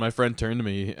friends, and my friend turned to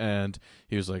me, and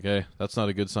he was like, hey, that's not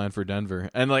a good sign for Denver.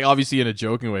 And, like, obviously in a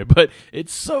joking way, but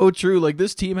it's so true. Like,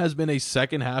 this team has been a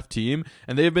second-half team,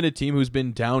 and they have been a team who's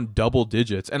been down double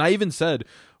digits. And I even said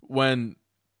when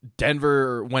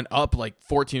Denver went up, like,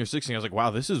 14 or 16, I was like, wow,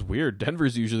 this is weird.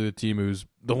 Denver's usually the team who's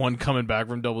the one coming back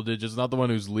from double digits, not the one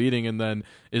who's leading and then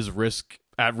is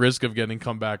at risk of getting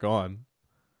come back on.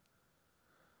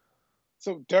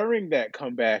 So during that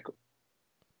comeback,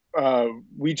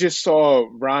 we just saw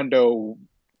Rondo.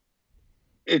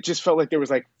 It just felt like there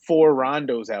was like 4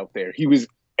 Rondos out there. He was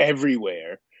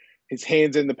everywhere. His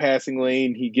hands in the passing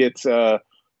lane. He gets a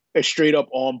straight up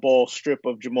on ball strip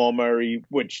of Jamal Murray,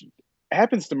 which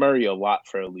happens to Murray a lot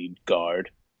for a lead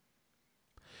guard.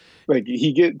 Like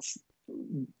he gets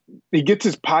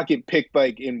his pocket picked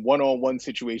like in one-on-one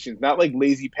situations, not like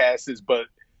lazy passes, but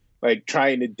like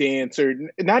trying to dance, or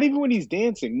not even when he's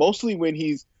dancing, mostly when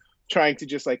he's trying to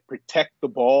just like protect the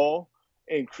ball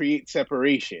and create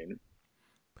separation.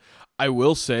 I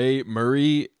will say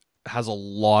Murray has a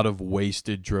lot of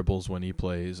wasted dribbles when he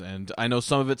plays, and I know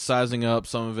some of it's sizing up,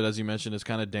 some of it, as you mentioned, is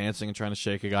kind of dancing and trying to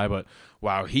shake a guy, but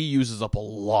wow, he uses up a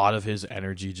lot of his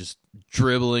energy just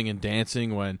dribbling and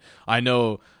dancing. When I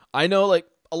know like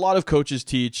a lot of coaches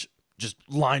teach just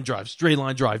straight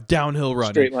line drive, downhill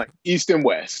run. Straight line, east and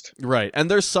west. Right. And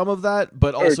there's some of that,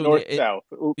 but also north-south.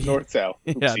 North-south.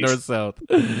 Yeah, north-south.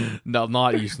 No,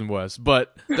 not east and west.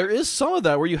 But there is some of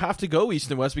that where you have to go east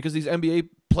and west because these NBA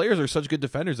players are such good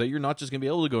defenders that you're not just going to be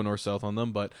able to go north-south on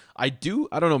them. But I don't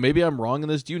know, maybe I'm wrong in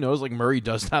this. Do you know, like Murray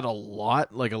does that a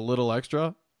lot, like a little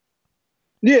extra?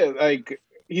 Yeah, like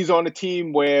he's on a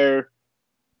team where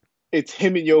it's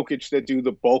him and Jokic that do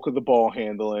the bulk of the ball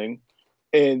handling.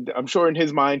 And I'm sure in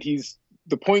his mind, he's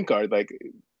the point guard. Like,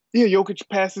 yeah, Jokic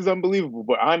pass is unbelievable,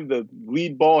 but I'm the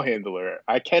lead ball handler.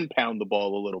 I can pound the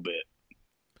ball a little bit.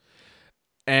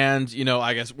 And,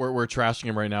 I guess we're trashing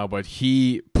him right now, but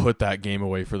he put that game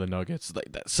away for the Nuggets.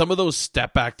 Like that, some of those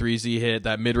step back threes he hit,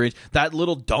 that mid range, that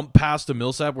little dump pass to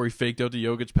Millsap where he faked out to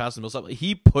Jokic, pass to Millsap.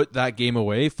 He put that game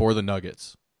away for the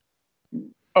Nuggets.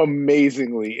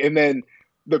 Amazingly. And then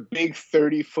the big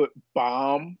 30-foot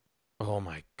bomb. Oh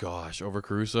my gosh, over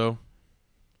Caruso?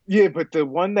 Yeah, but the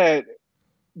one that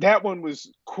one was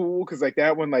cool because like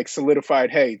that one like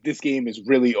solidified, hey, this game is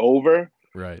really over.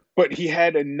 Right. But he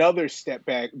had another step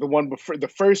back, the one before the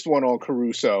first one on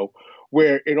Caruso,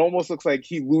 where it almost looks like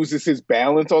he loses his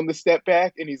balance on the step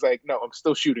back, and he's like, no, I'm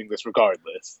still shooting this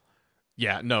regardless.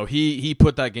 Yeah, no, he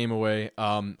put that game away.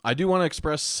 I do want to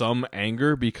express some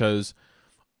anger because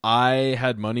I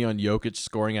had money on Jokic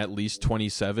scoring at least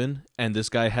 27, and this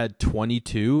guy had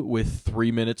 22 with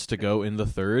 3 minutes to go in the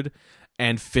third,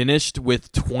 and finished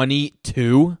with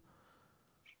 22.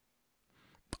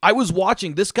 I was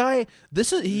watching this guy.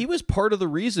 He was part of the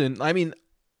reason. I mean,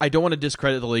 I don't want to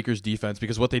discredit the Lakers defense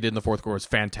because what they did in the fourth quarter was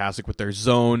fantastic with their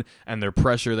zone and their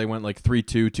pressure. They went like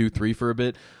 3-2, 2-3 for a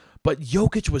bit. But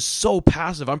Jokic was so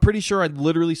passive. I'm pretty sure I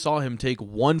literally saw him take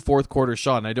one fourth quarter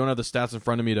shot, and I don't have the stats in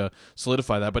front of me to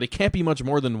solidify that, but it can't be much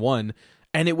more than one.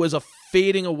 And it was a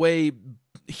fading away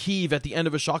heave at the end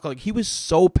of a shot clock. Like, he was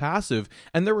so passive.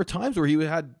 And there were times where he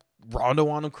had Rondo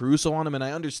on him, Caruso on him, and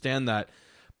I understand that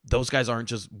those guys aren't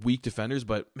just weak defenders,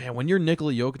 but man, when you're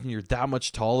Nikola Jokic and you're that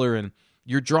much taller and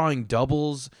you're drawing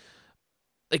doubles,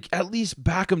 like at least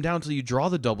back him down until you draw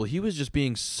the double. He was just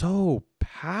being so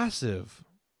passive.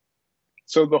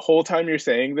 So the whole time you're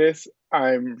saying this,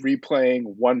 I'm replaying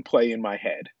one play in my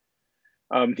head.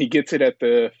 He gets it at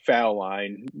the foul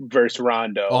line versus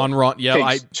Rondo. On Ron,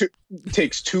 yeah,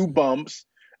 takes two bumps,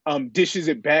 dishes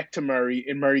it back to Murray,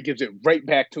 and Murray gives it right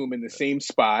back to him in the same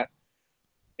spot.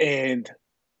 And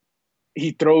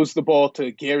he throws the ball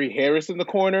to Gary Harris in the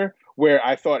corner, where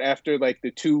I thought after like the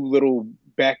two little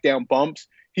back down bumps,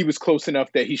 he was close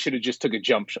enough that he should have just took a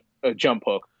jump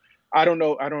hook. I don't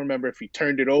know. I don't remember if he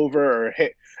turned it over or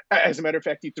hit. As a matter of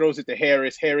fact, he throws it to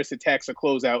Harris. Harris attacks a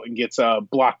closeout and gets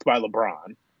blocked by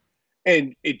LeBron.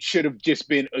 And it should have just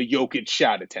been a Jokic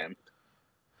shot attempt.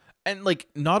 And like,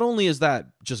 not only is that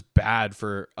just bad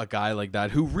for a guy like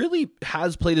that who really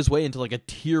has played his way into like a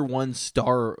tier 1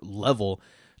 star level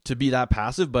to be that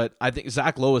passive, but I think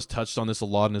Zach Lowe has touched on this a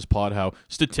lot in his pod, how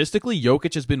statistically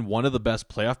Jokic has been one of the best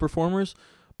playoff performers,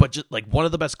 but just like one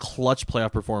of the best clutch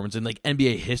playoff performers in like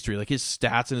NBA history. Like his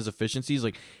stats and his efficiencies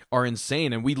like are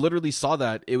insane. And we literally saw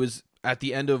that. It was at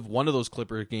the end of one of those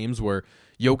Clipper games where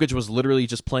Jokic was literally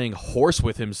just playing horse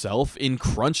with himself in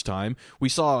crunch time. We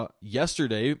saw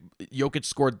yesterday Jokic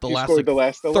scored the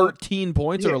last 13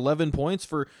 points or 11 points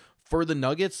for the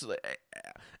Nuggets.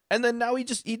 And then now he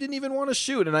didn't even want to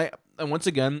shoot. And once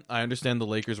again, I understand the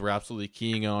Lakers were absolutely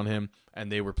keying on him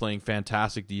and they were playing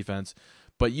fantastic defense.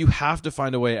 But you have to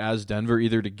find a way as Denver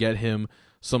either to get him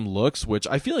some looks, which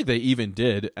I feel like they even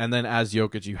did, and then as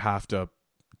Jokic, you have to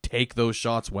take those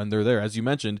shots when they're there. As you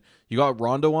mentioned, you got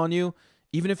Rondo on you.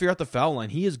 Even if you're at the foul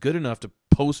line, he is good enough to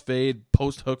post fade,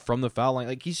 post hook from the foul line.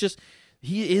 Like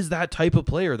he is that type of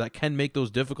player that can make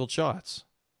those difficult shots.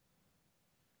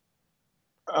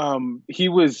 He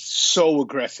was so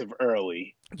aggressive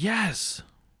early. Yes.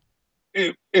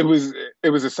 It was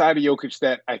a side of Jokic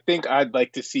that I think I'd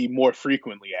like to see more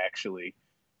frequently, actually.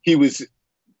 He was,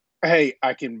 hey,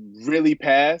 I can really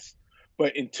pass,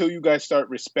 but until you guys start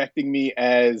respecting me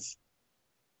as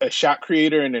a shot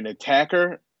creator and an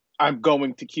attacker, I'm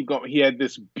going to keep going. He had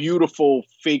this beautiful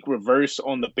fake reverse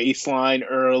on the baseline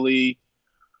early.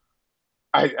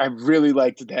 I really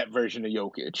liked that version of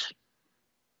Jokic.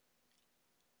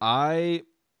 I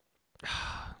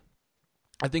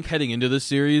think heading into this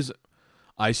series,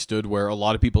 I stood where a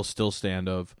lot of people still stand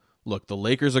of, look, the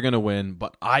Lakers are going to win,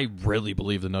 but I really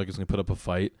believe the Nuggets can put up a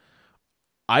fight.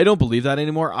 I don't believe that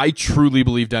anymore. I truly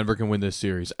believe Denver can win this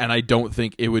series, and I don't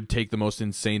think it would take the most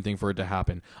insane thing for it to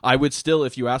happen. I would still,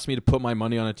 if you asked me to put my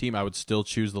money on a team, I would still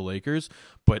choose the Lakers,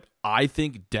 but I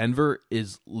think Denver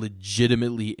is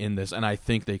legitimately in this, and I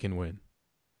think they can win.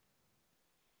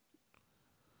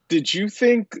 Did you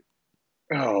think?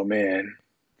 Oh man,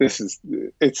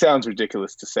 it sounds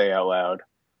ridiculous to say out loud.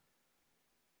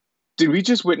 Did we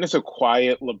just witness a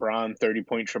quiet LeBron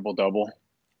 30-point triple double?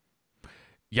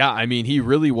 Yeah, I mean, he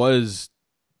really was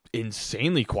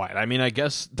insanely quiet. I mean, I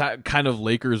guess that kind of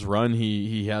Lakers run,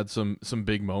 he had some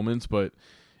big moments, but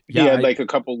yeah, he had like a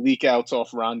couple leak outs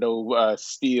off Rondo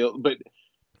steal, but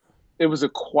it was a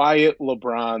quiet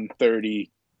LeBron 30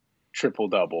 triple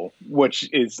double, which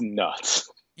is nuts.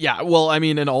 Yeah, well, I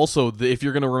mean, and also, if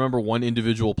you're going to remember one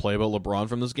individual play about LeBron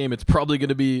from this game, it's probably going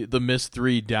to be the missed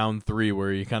three, down three,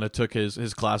 where he kind of took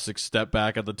his classic step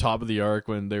back at the top of the arc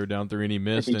when they were down three and he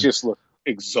missed. He just looked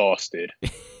exhausted.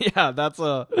 Yeah,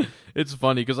 it's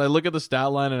funny because I look at the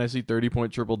stat line and I see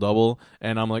 30-point triple-double,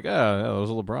 and I'm like, that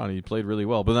was LeBron. He played really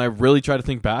well. But then I really try to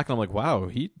think back, and I'm like, wow,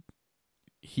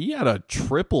 he had a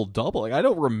triple-double. Like, I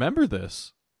don't remember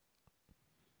this.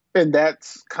 And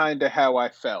that's kind of how I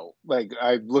felt. Like,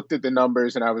 I looked at the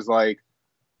numbers and I was like,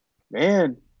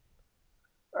 man,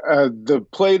 the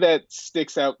play that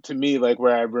sticks out to me, like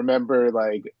where I remember,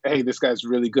 like, hey, this guy's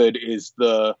really good, is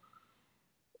the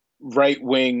right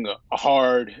wing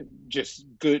hard, just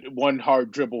good, one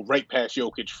hard dribble right past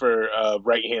Jokic for a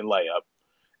right hand layup.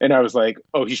 And I was like,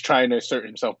 oh, he's trying to assert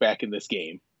himself back in this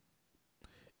game.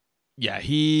 Yeah,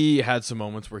 he had some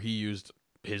moments where he used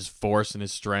his force and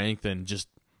his strength and just,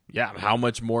 how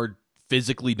much more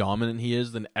physically dominant he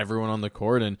is than everyone on the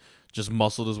court and just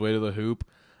muscled his way to the hoop.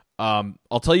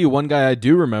 I'll tell you one guy I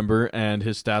do remember, and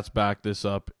his stats back this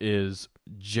up, is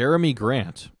Jeremy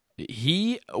Grant.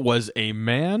 He was a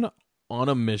man on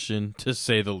a mission, to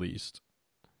say the least.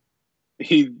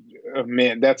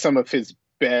 That's some of his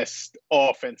best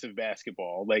offensive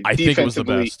basketball. Like, I think it was the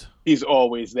best. He's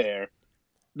always there.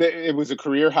 It was a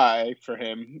career high for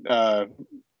him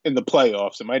in the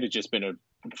playoffs. It might have just been a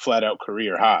flat-out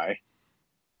career high.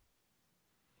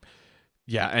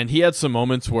 Yeah, and he had some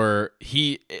moments where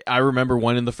I remember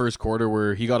one in the first quarter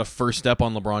where he got a first step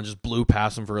on LeBron, just blew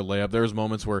past him for a layup. There was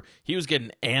moments where he was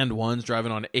getting and ones,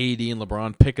 driving on AD and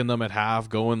LeBron, picking them at half,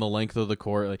 going the length of the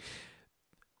court. Like,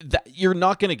 you're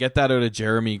not going to get that out of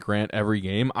Jeremy Grant every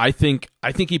game. I think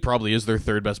he probably is their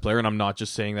third best player, and I'm not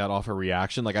just saying that off a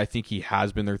reaction. Like, I think he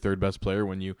has been their third best player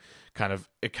when you kind of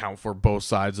account for both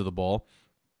sides of the ball.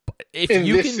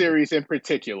 Series in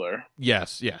particular.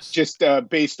 Yes. Just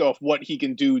based off what he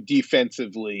can do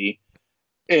defensively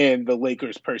in the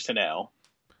Lakers personnel.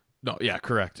 No, yeah,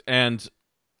 correct. And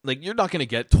like, you're not going to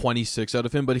get 26 out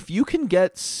of him, but if you can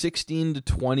get 16 to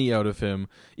 20 out of him,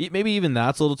 maybe even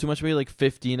that's a little too much, maybe like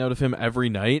 15 out of him every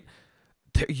night,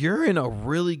 you're in a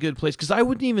really good place. Because I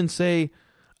wouldn't even say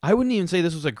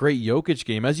this was a great Jokic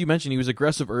game. As you mentioned, he was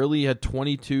aggressive early. He had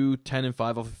 22, 10, and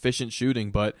 5 off efficient shooting,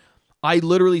 but I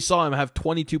literally saw him have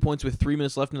 22 points with 3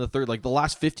 minutes left in the third. Like, the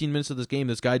last 15 minutes of this game,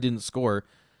 this guy didn't score.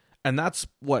 And that's,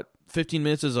 15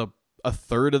 minutes is a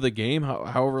third of the game,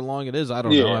 however long it is. I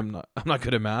don't know. I'm not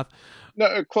good at math.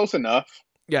 No, close enough.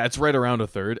 Yeah, it's right around a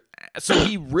third. So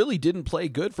he really didn't play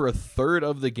good for a third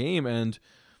of the game, and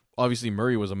obviously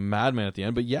Murray was a madman at the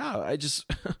end. But yeah, I just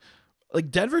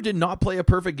like, Denver did not play a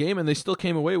perfect game, and they still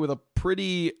came away with a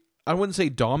pretty, I wouldn't say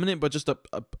dominant, but just a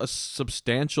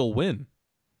substantial win.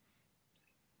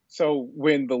 So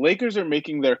when the Lakers are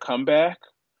making their comeback,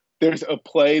 there's a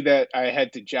play that I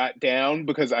had to jot down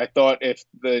because I thought if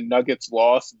the Nuggets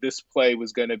lost, this play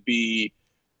was going to be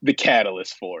the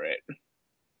catalyst for it.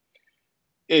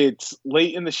 It's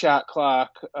late in the shot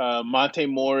clock. Monte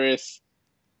Morris,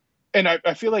 and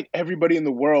I feel like everybody in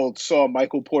the world saw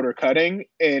Michael Porter cutting,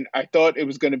 and I thought it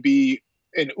was going to be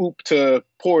an oop to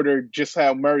Porter, just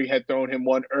how Murray had thrown him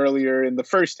one earlier in the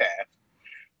first half.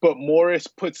 But Morris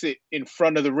puts it in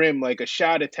front of the rim like a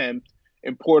shot attempt,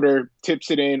 and Porter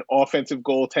tips it in, offensive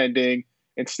goaltending.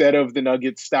 Instead of the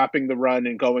Nuggets stopping the run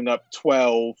and going up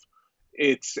 12,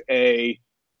 it's a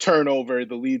turnover.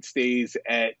 The lead stays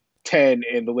at 10,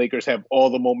 and the Lakers have all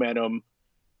the momentum.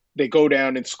 They go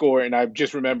down and score, and I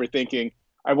just remember thinking,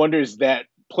 I wonder, is that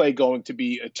play going to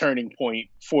be a turning point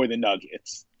for the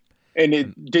Nuggets? And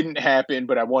it didn't happen,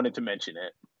 but I wanted to mention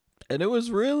it. And it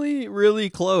was really, really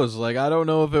close. Like, I don't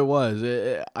know if it was.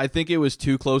 I think it was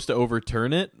too close to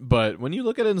overturn it. But when you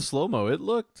look at it in slow-mo, it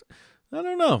looked, I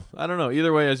don't know.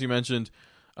 Either way, as you mentioned,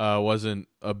 wasn't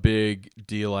a big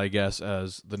deal, I guess,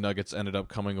 as the Nuggets ended up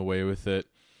coming away with it.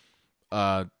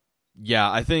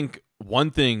 I think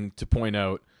one thing to point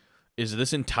out is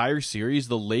this entire series,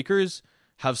 the Lakers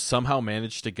have somehow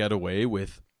managed to get away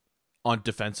with, on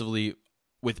defensively,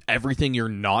 with everything you're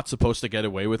not supposed to get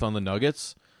away with on the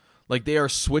Nuggets. Like, they are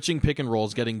switching pick and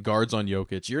rolls, getting guards on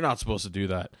Jokic. You're not supposed to do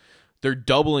that. They're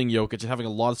doubling Jokic and having a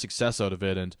lot of success out of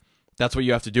it, and that's what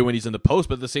you have to do when he's in the post.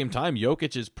 But at the same time,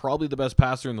 Jokic is probably the best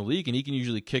passer in the league, and he can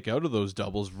usually kick out of those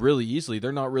doubles really easily.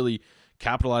 They're not really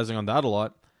capitalizing on that a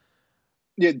lot.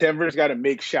 Yeah, Denver's got to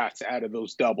make shots out of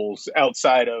those doubles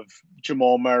outside of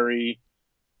Jamal Murray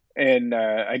and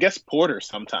I guess Porter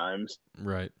sometimes.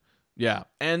 Right. Yeah.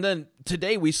 And then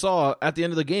today we saw at the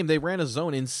end of the game, they ran a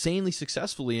zone insanely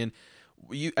successfully. And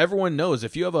everyone knows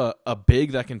if you have a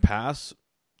big that can pass,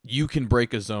 you can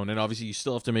break a zone. And obviously you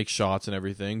still have to make shots and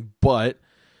everything, but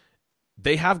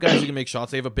they have guys who can make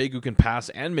shots. They have a big who can pass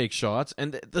and make shots,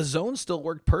 and the zone still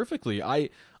worked perfectly. I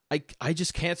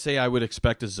just can't say I would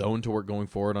expect a zone to work going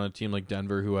forward on a team like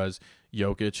Denver, who has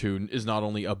Jokic, who is not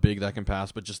only a big that can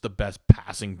pass, but just the best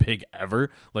passing big ever.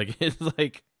 Like, it's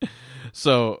like,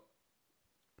 so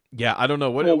yeah, I don't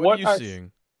know. What are you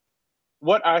seeing?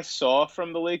 What I saw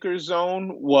from the Lakers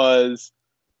zone was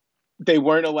they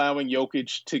weren't allowing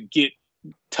Jokic to get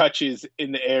touches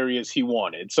in the areas he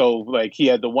wanted. So, like, he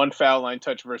had the one foul line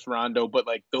touch versus Rondo, but,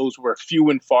 like, those were few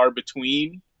and far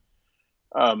between.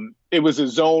 It was a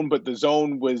zone, but the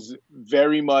zone was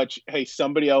very much, hey,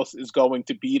 somebody else is going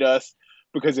to beat us,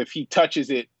 because if he touches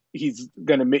it, he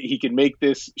can make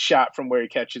this shot from where he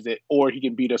catches it, or he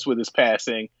can beat us with his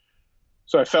passing.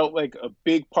 So I felt like a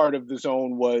big part of the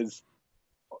zone was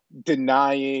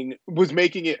making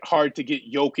it hard to get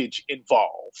Jokic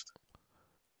involved.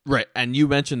 Right, and you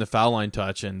mentioned the foul line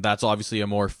touch, and that's obviously a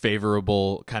more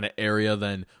favorable kind of area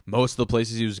than most of the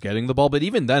places he was getting the ball, but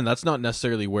even then, that's not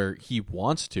necessarily where he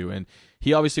wants to, and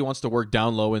he obviously wants to work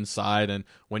down low inside, and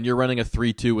when you're running a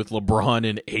 3-2 with LeBron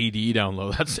and AD down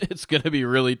low, it's going to be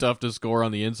really tough to score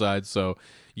on the inside. So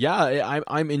yeah,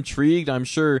 I'm intrigued. I'm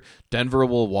sure Denver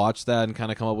will watch that and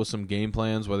kind of come up with some game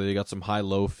plans, whether they got some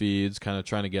high-low feeds, kind of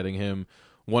trying to getting him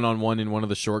one-on-one in one of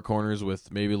the short corners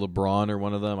with maybe LeBron or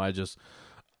one of them.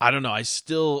 I don't know. I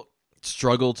still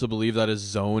struggle to believe that his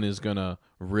zone is going to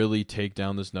really take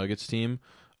down this Nuggets team.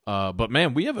 But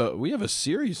man, we have a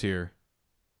series here.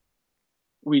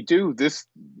 We do. This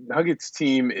Nuggets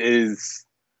team is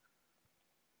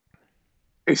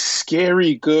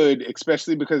scary good,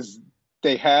 especially because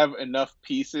they have enough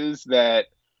pieces that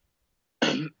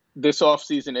this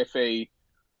offseason, if a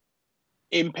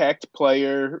impact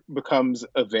player becomes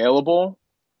available,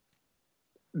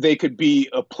 they could be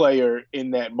a player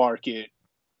in that market.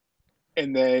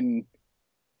 And then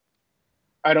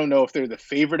I don't know if they're the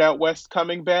favorite out west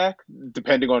coming back,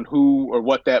 depending on who or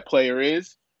what that player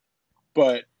is,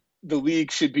 but the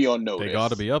league should be on notice. They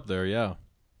got to be up there, yeah.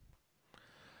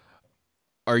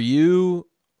 Are you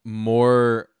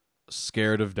more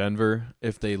scared of Denver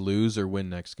if they lose or win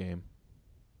next game?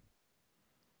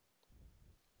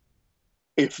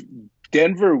 If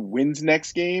Denver wins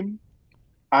next game,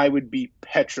 I would be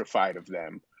petrified of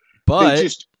them. But they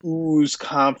just ooze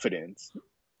confidence.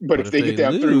 But if they get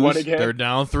down 3-1 again, they're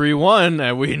down 3-1,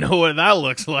 and we know what that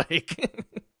looks like.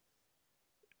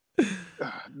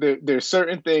 There's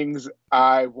certain things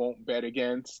I won't bet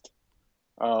against.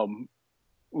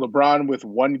 LeBron with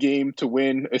one game to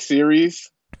win a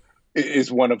series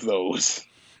is one of those.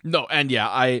 No, and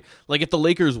yeah, if the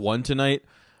Lakers won tonight,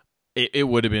 it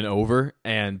would have been over,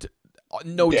 and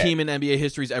no team in NBA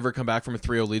history has ever come back from a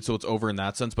 3-0 lead, so it's over in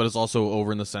that sense, but it's also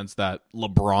over in the sense that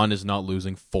LeBron is not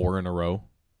losing 4 in a row.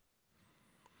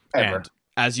 Ever. And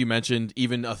as you mentioned,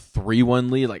 even a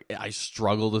 3-1 lead, like, I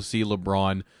struggle to see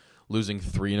LeBron losing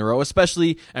 3 in a row,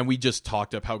 especially, and we just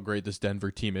talked up how great this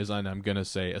Denver team is, and I'm going to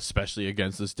say especially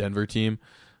against this Denver team,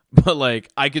 but, like,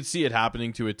 I could see it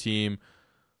happening to a team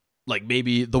like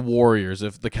maybe the Warriors.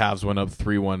 If the Cavs went up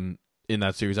 3-1 in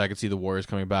that series, I could see the Warriors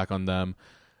coming back on them.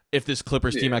 If this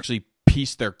Clippers team actually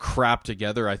pieced their crap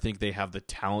together, I think they have the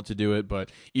talent to do it. But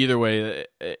either way,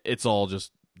 it's all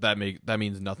just that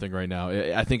means nothing right now.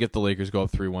 I think if the Lakers go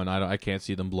up 3-1, I can't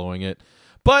see them blowing it.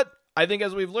 But I think,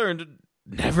 as we've learned,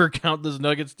 never count this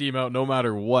Nuggets team out no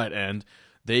matter what. And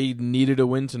they needed a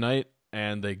win tonight,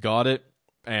 and they got it.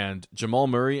 And Jamal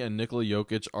Murray and Nikola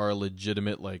Jokic are a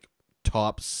legitimate, like,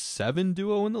 top 7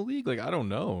 duo in the league. Like, I don't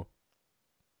know.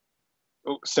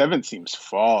 7 seems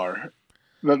far.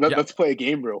 Let's play a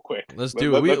game real quick. Let's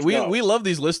do it. We love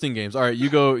these listing games. All right, you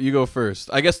go first.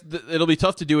 I guess it'll be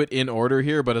tough to do it in order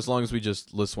here, but as long as we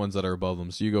just list ones that are above them.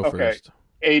 So you go first.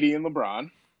 AD and LeBron.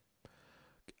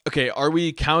 Okay, are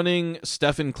we counting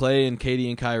Steph and Clay and Katie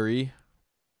and Kyrie?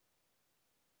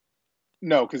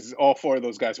 No, because all 4 of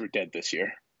those guys were dead this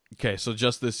year. Okay, so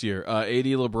just this year. AD,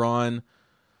 LeBron.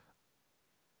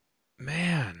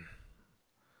 Man.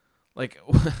 Like,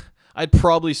 I'd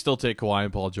probably still take Kawhi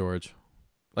and Paul George.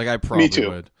 Like, I probably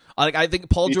would. I think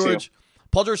Paul George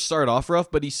started off rough,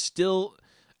 but he's still,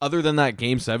 other than that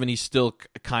Game 7, he's still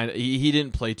kind of he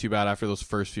didn't play too bad after those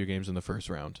first few games in the first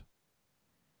round.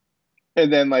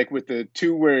 And then, like, with the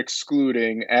two we're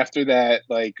excluding, after that,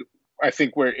 like, I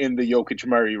think we're in the Jokic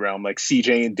Murray realm, like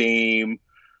CJ and Dame,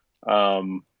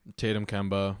 Tatum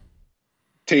Kemba,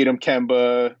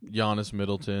 Giannis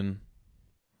Middleton.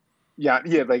 Yeah,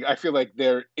 like, I feel like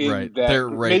they're in right. that. They're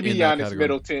right maybe in Giannis that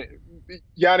Middleton.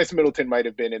 Giannis Middleton might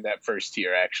have been in that first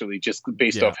tier, actually, just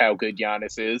based off how good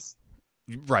Giannis is.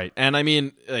 Right. And I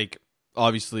mean, like,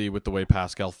 obviously with the way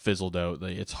Pascal fizzled out,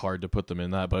 like, it's hard to put them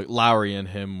in that, but Lowry and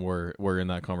him were in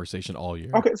that conversation all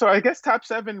year. Okay, so I guess top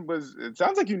 7 was, it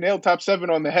sounds like you nailed top 7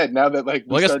 on the head now that, like,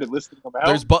 we started listing them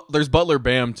out. There's Butler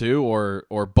Bam too, or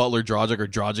Butler Dragic or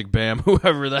Dragic Bam,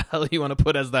 whoever the hell you want to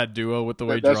put as that duo with the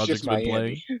way Dragic's been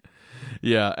playing.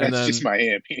 Yeah, and that's just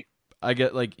Miami. I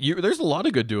get, like, there's a lot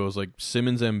of good duos, like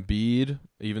Simmons and Embiid,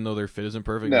 even though their fit isn't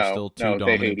perfect, they're still two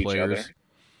dominant players.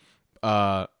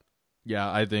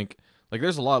 Yeah, I think, like,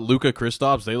 there's a lot. Luka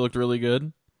Kristaps, they looked really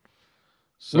good.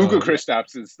 So, Luka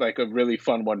Kristaps is, like, a really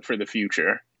fun one for the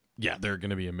future. Yeah, they're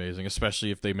going to be amazing,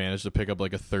 especially if they manage to pick up,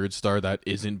 like, a third star that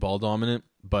isn't ball dominant.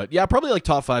 But yeah, probably like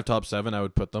top 5, top 7, I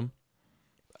would put them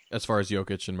as far as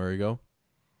Jokic and Murray go.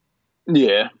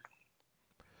 Yeah.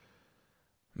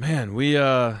 Man,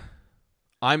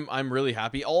 I'm really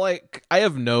happy. I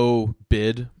have no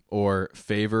bid or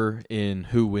favor in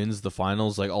who wins the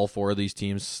finals. Like, all 4 of these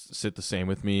teams sit the same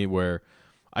with me, where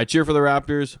I cheer for the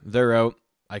Raptors. They're out.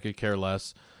 I could care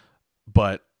less.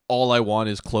 But all I want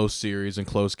is close series and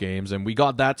close games, and we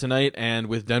got that tonight. And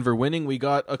with Denver winning, we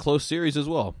got a close series as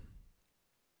well.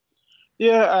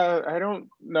 Yeah, I don't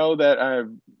know that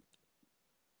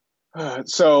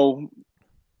so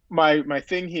my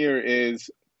thing here is,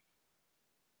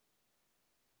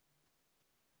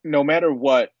 no matter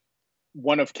what,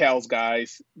 one of Cal's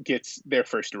guys gets their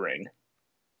first ring.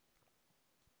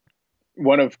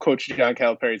 One of Coach John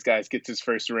Calipari's guys gets his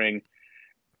first ring.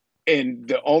 And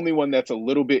the only one that's a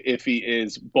little bit iffy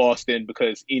is Boston,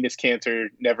 because Enes Kanter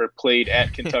never played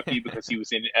at Kentucky because he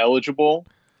was ineligible.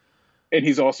 And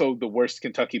he's also the worst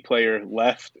Kentucky player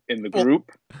left in the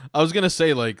group. I was going to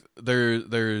say, like,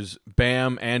 there's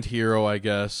Bam and Hero, I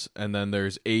guess, and then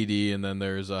there's AD, and then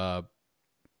there's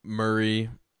Murray.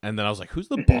 And then I was like, who's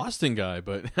the Boston guy?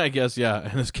 But I guess, yeah,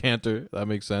 and it's Cantor. That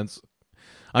makes sense.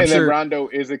 Then Rondo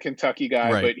is a Kentucky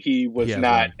guy, right, but he was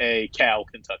not a Cal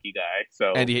Kentucky guy.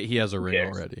 So, and he has a ring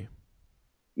already.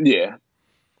 Yeah.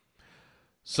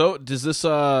 So does this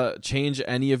change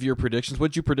any of your predictions?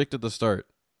 What did you predict at the start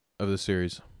of the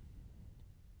series?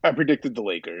 I predicted the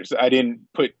Lakers. I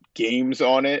didn't put games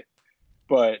on it,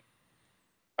 but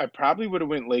I probably would have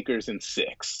went Lakers in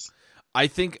 6. I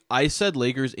think I said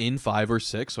Lakers in 5 or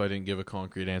 6, so I didn't give a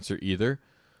concrete answer either.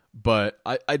 But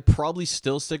I'd probably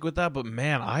still stick with that. But,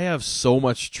 man, I have so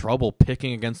much trouble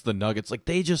picking against the Nuggets. Like,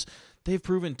 they've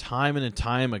proven time and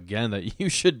time again that you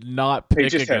should not pick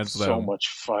against them. They just have so much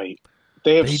fight.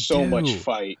 They have so much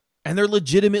fight. And they're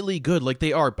legitimately good. Like,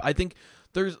 they are. I think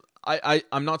there's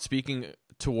I'm not speaking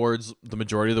towards the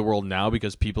majority of the world now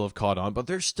because people have caught on, but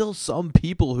there's still some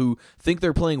people who think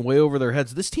they're playing way over their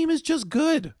heads. This team is just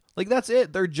good. Like, that's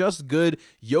it. They're just good.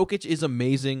 Jokic is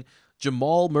amazing.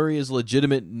 Jamal Murray is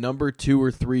legitimate number 2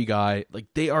 or 3 guy. Like,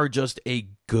 they are just a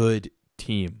good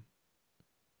team.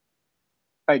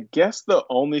 I guess the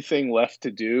only thing left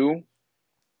to do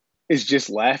is just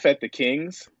laugh at the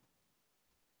Kings.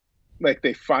 Like,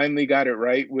 they finally got it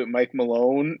right with Mike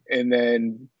Malone, and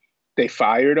then they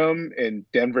fired him, and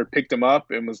Denver picked him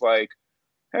up and was like,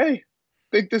 hey, I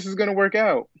think this is going to work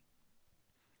out.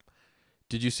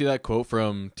 Did you see that quote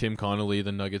from Tim Connolly,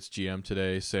 the Nuggets GM,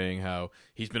 today, saying how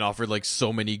he's been offered like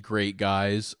so many great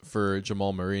guys for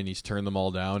Jamal Murray and he's turned them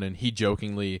all down? And he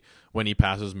jokingly, when he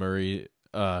passes Murray,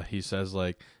 he says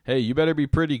like, hey, you better be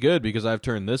pretty good because I've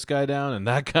turned this guy down and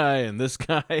that guy and this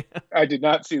guy. I did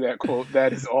not see that quote.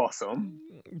 That is awesome.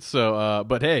 So,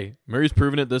 but hey, Murray's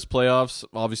proven it this playoffs.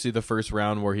 Obviously the first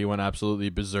round where he went absolutely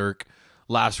berserk.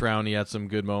 Last round he had some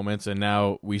good moments, and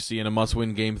now we see in a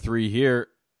must-win game 3 here,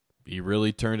 he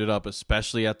really turned it up,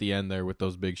 especially at the end there with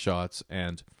those big shots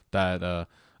and that a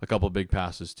couple big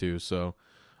passes too. So,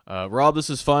 Rob,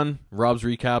 this is fun. Rob's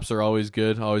recaps are always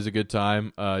good, always a good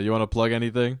time. You want to plug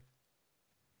anything?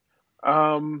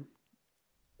 Awesome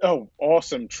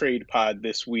trade pod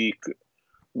this week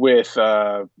with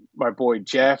my boy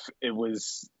Jeff.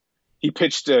 He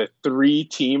pitched a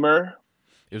 3-teamer.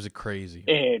 It was crazy.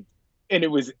 And it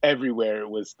was everywhere. It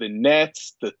was the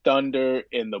Nets, the Thunder,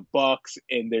 and the Bucks,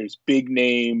 and there's big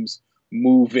names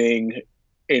moving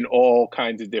in all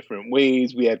kinds of different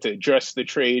ways. We had to address the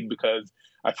trade because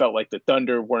I felt like the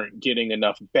Thunder weren't getting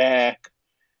enough back.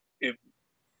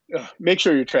 make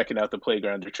sure you're checking out the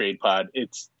Playgrounder Trade Pod.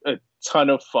 It's a ton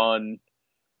of fun.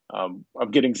 I'm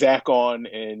getting Zach on,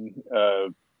 and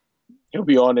he'll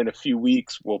be on in a few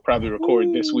weeks. We'll probably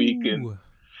record this week, and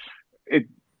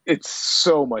it's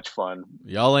so much fun.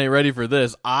 Y'all ain't ready for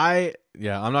this. I'm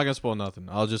not gonna spoil nothing.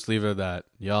 I'll just leave it at that.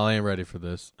 Y'all ain't ready for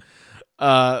this.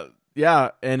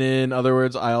 Yeah, and in other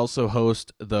words, I also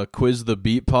host the Quiz the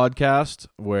Beat podcast,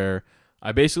 where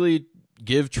I basically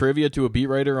give trivia to a beat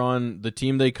writer on the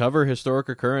team they cover, historic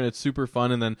or current. It's super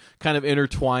fun, and then kind of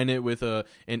intertwine it with an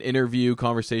interview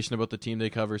conversation about the team they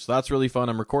cover. So that's really fun.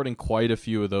 I'm recording quite a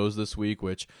few of those this week,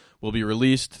 which will be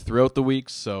released throughout the week,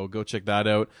 so go check that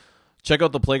out. Check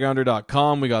out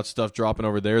theplaygrounder.com. We got stuff dropping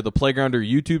over there. The Playgrounder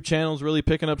YouTube channel is really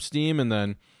picking up steam, and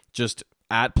then just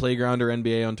at Playgrounder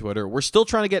NBA on Twitter. We're still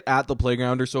trying to get at the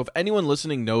Playgrounder, so if anyone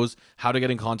listening knows how to get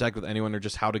in contact with anyone or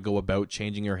just how to go about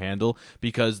changing your handle,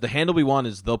 because the handle we want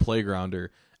is the Playgrounder,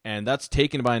 and that's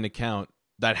taken by an account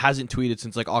that hasn't tweeted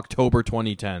since like October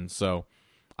 2010. So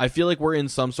I feel like we're in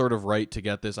some sort of right to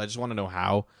get this. I just want to know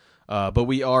how. But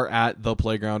we are at the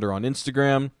Playgrounder on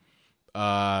Instagram.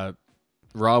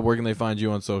 Rob, where can they find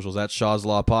you on socials? At Shaw's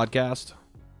Law Podcast.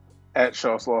 At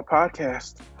Shaw's Law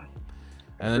Podcast.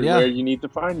 And then, everywhere you need to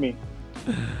find me.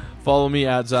 Follow me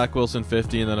at Zach Wilson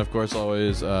 50, and then of course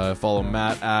always follow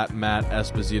Matt at Matt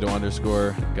Esposito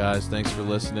 _. Guys, thanks for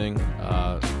listening.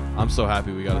 I'm so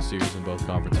happy we got a series in both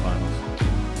conference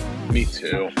finals. Me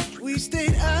too. We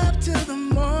stayed up till the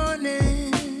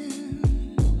morning,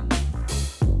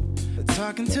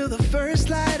 talking till the first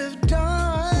light of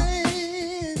dawn.